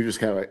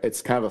kind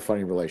of a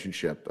funny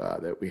relationship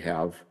that we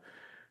have.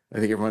 I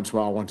think every once in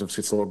a while, one of us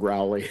gets a little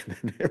growly,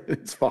 and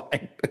it's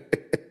fine.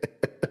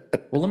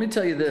 Well, let me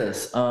tell you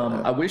this.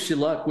 I wish you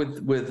luck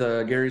with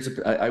Gary's.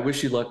 I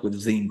wish you luck with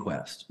Zine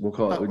Quest. We'll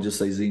call it. We'll just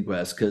say Zine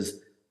Quest because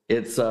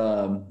it's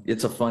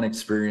a fun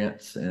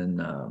experience,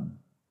 and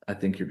I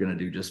think you're going to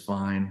do just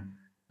fine.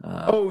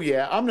 Oh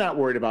yeah, I'm not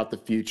worried about the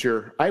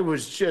future.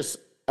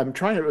 I'm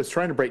trying to, I was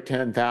trying to break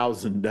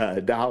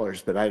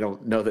 $10,000, but I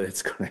don't know that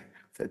it's going to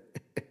happen.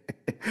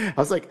 I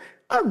was like,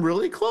 I'm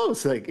really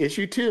close. Like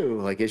issue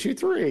 2, like issue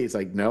 3. It's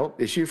like,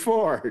 nope. Issue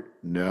 4,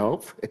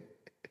 nope.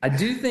 I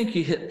do think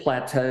you hit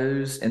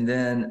plateaus, and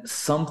then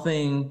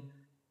something.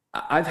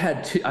 I've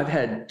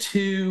had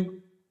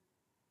two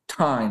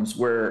times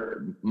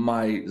where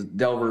my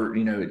Delver,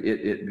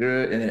 it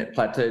grew and then it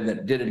plateaued, and then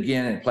it did it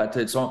again and it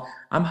plateaued. So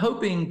I'm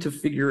hoping to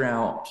figure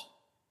out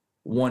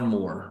one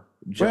more.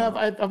 Well,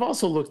 I've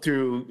also looked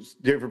through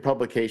different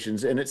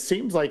publications, and it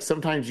seems like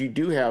sometimes you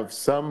do have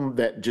some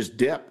that just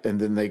dip and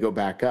then they go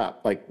back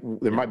up. Like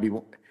there might be.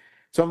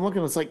 So I'm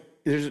looking. It's like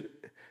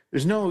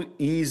there's no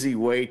easy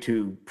way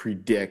to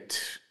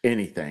predict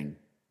anything.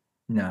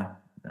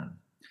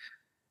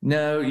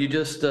 No, you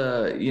just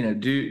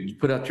do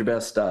put out your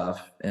best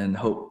stuff and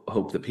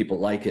hope that people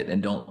like it,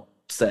 and don't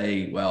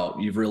say, well,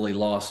 you've really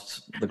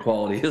lost, the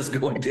quality is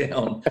going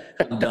down.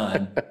 I'm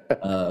done.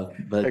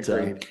 But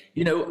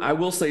I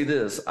will say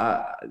this.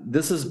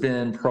 This has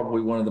been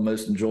probably one of the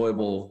most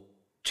enjoyable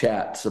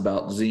chats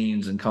about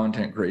zines and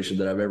content creation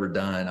that I've ever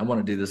done. I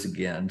want to do this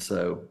again.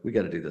 So we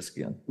got to do this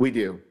again. We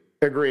do.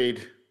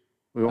 Agreed.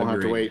 We won't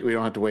have to wait. We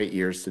don't have to wait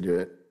years to do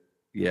it.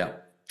 Yeah.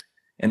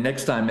 And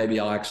next time, maybe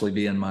I'll actually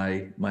be in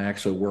my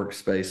actual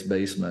workspace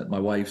basement. My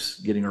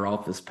wife's getting her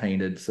office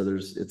painted, so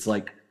it's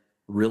like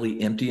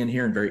really empty in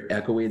here and very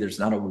echoey. There's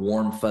not a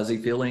warm, fuzzy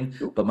feeling,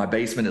 but my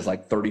basement is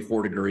like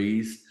 34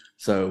 degrees.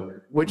 So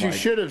what you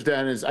should have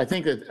done is, I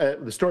think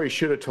that the story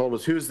should have told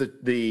us who's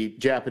the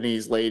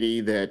Japanese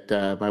lady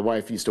that my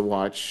wife used to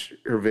watch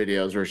her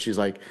videos, where she's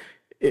like,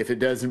 if it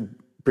doesn't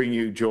bring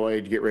you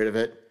joy, to get rid of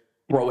it.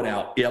 Throw it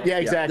out. Yep. Yeah,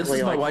 exactly. This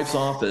is my wife's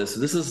office.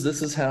 This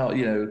is how,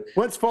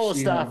 What's full of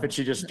stuff, and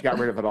she just got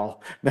rid of it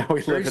all. Now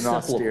we live in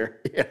austere.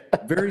 Yeah.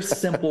 Very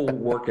simple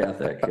work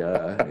ethic.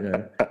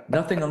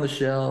 Nothing on the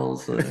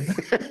shelves.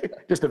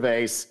 Just a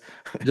vase.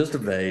 Just a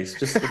vase.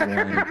 Just a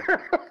one.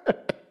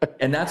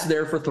 And that's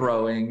there for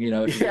throwing.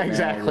 Yeah,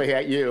 exactly.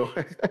 At you.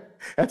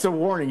 That's a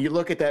warning. You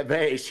look at that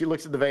vase. She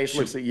looks at the vase.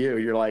 Looks at you.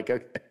 You're like,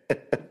 okay.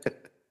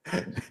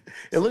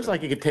 It looks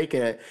like it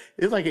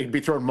looks like it could be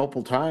thrown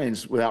multiple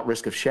times without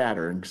risk of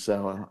shattering.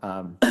 So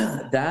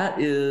that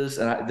is,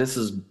 and this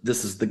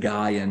is the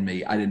guy in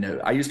me. I didn't know.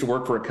 I used to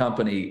work for a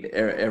company.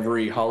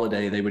 Every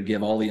holiday, they would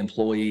give all the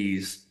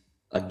employees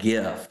a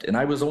gift, and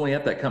I was only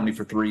at that company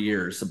for 3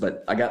 years,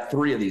 but I got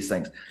 3 of these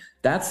things.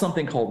 That's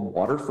something called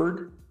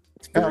Waterford.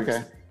 It's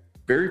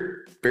very,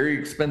 very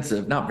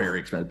expensive. Not very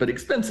expensive, but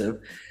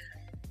expensive.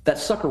 That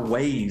sucker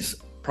weighs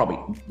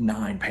probably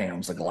 9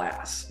 pounds of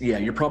glass. Yeah,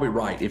 you're probably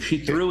right. If she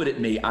threw it at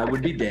me, I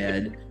would be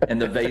dead,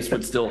 and the vase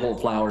would still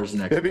hold flowers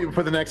next. It'd be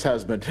for the next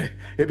husband.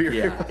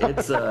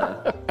 It's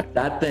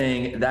that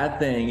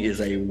thing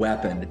is a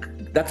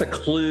weapon. That's a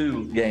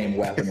clue game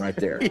weapon right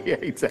there. Yeah,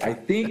 exactly. I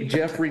think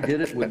Jeffrey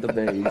did it with the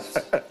vase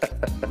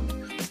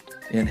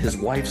in his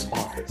wife's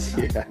office.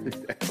 Yeah, exactly.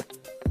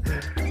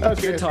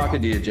 Okay. Good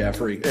talking to you,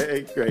 Jeffrey.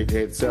 Great,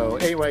 Dave. So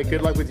anyway,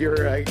 good luck with your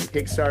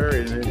Kickstarter,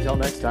 and until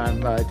next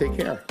time, take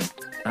care.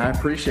 I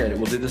appreciate it.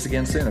 We'll do this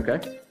again soon,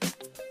 okay?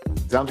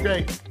 Sounds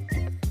great.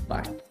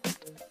 Bye.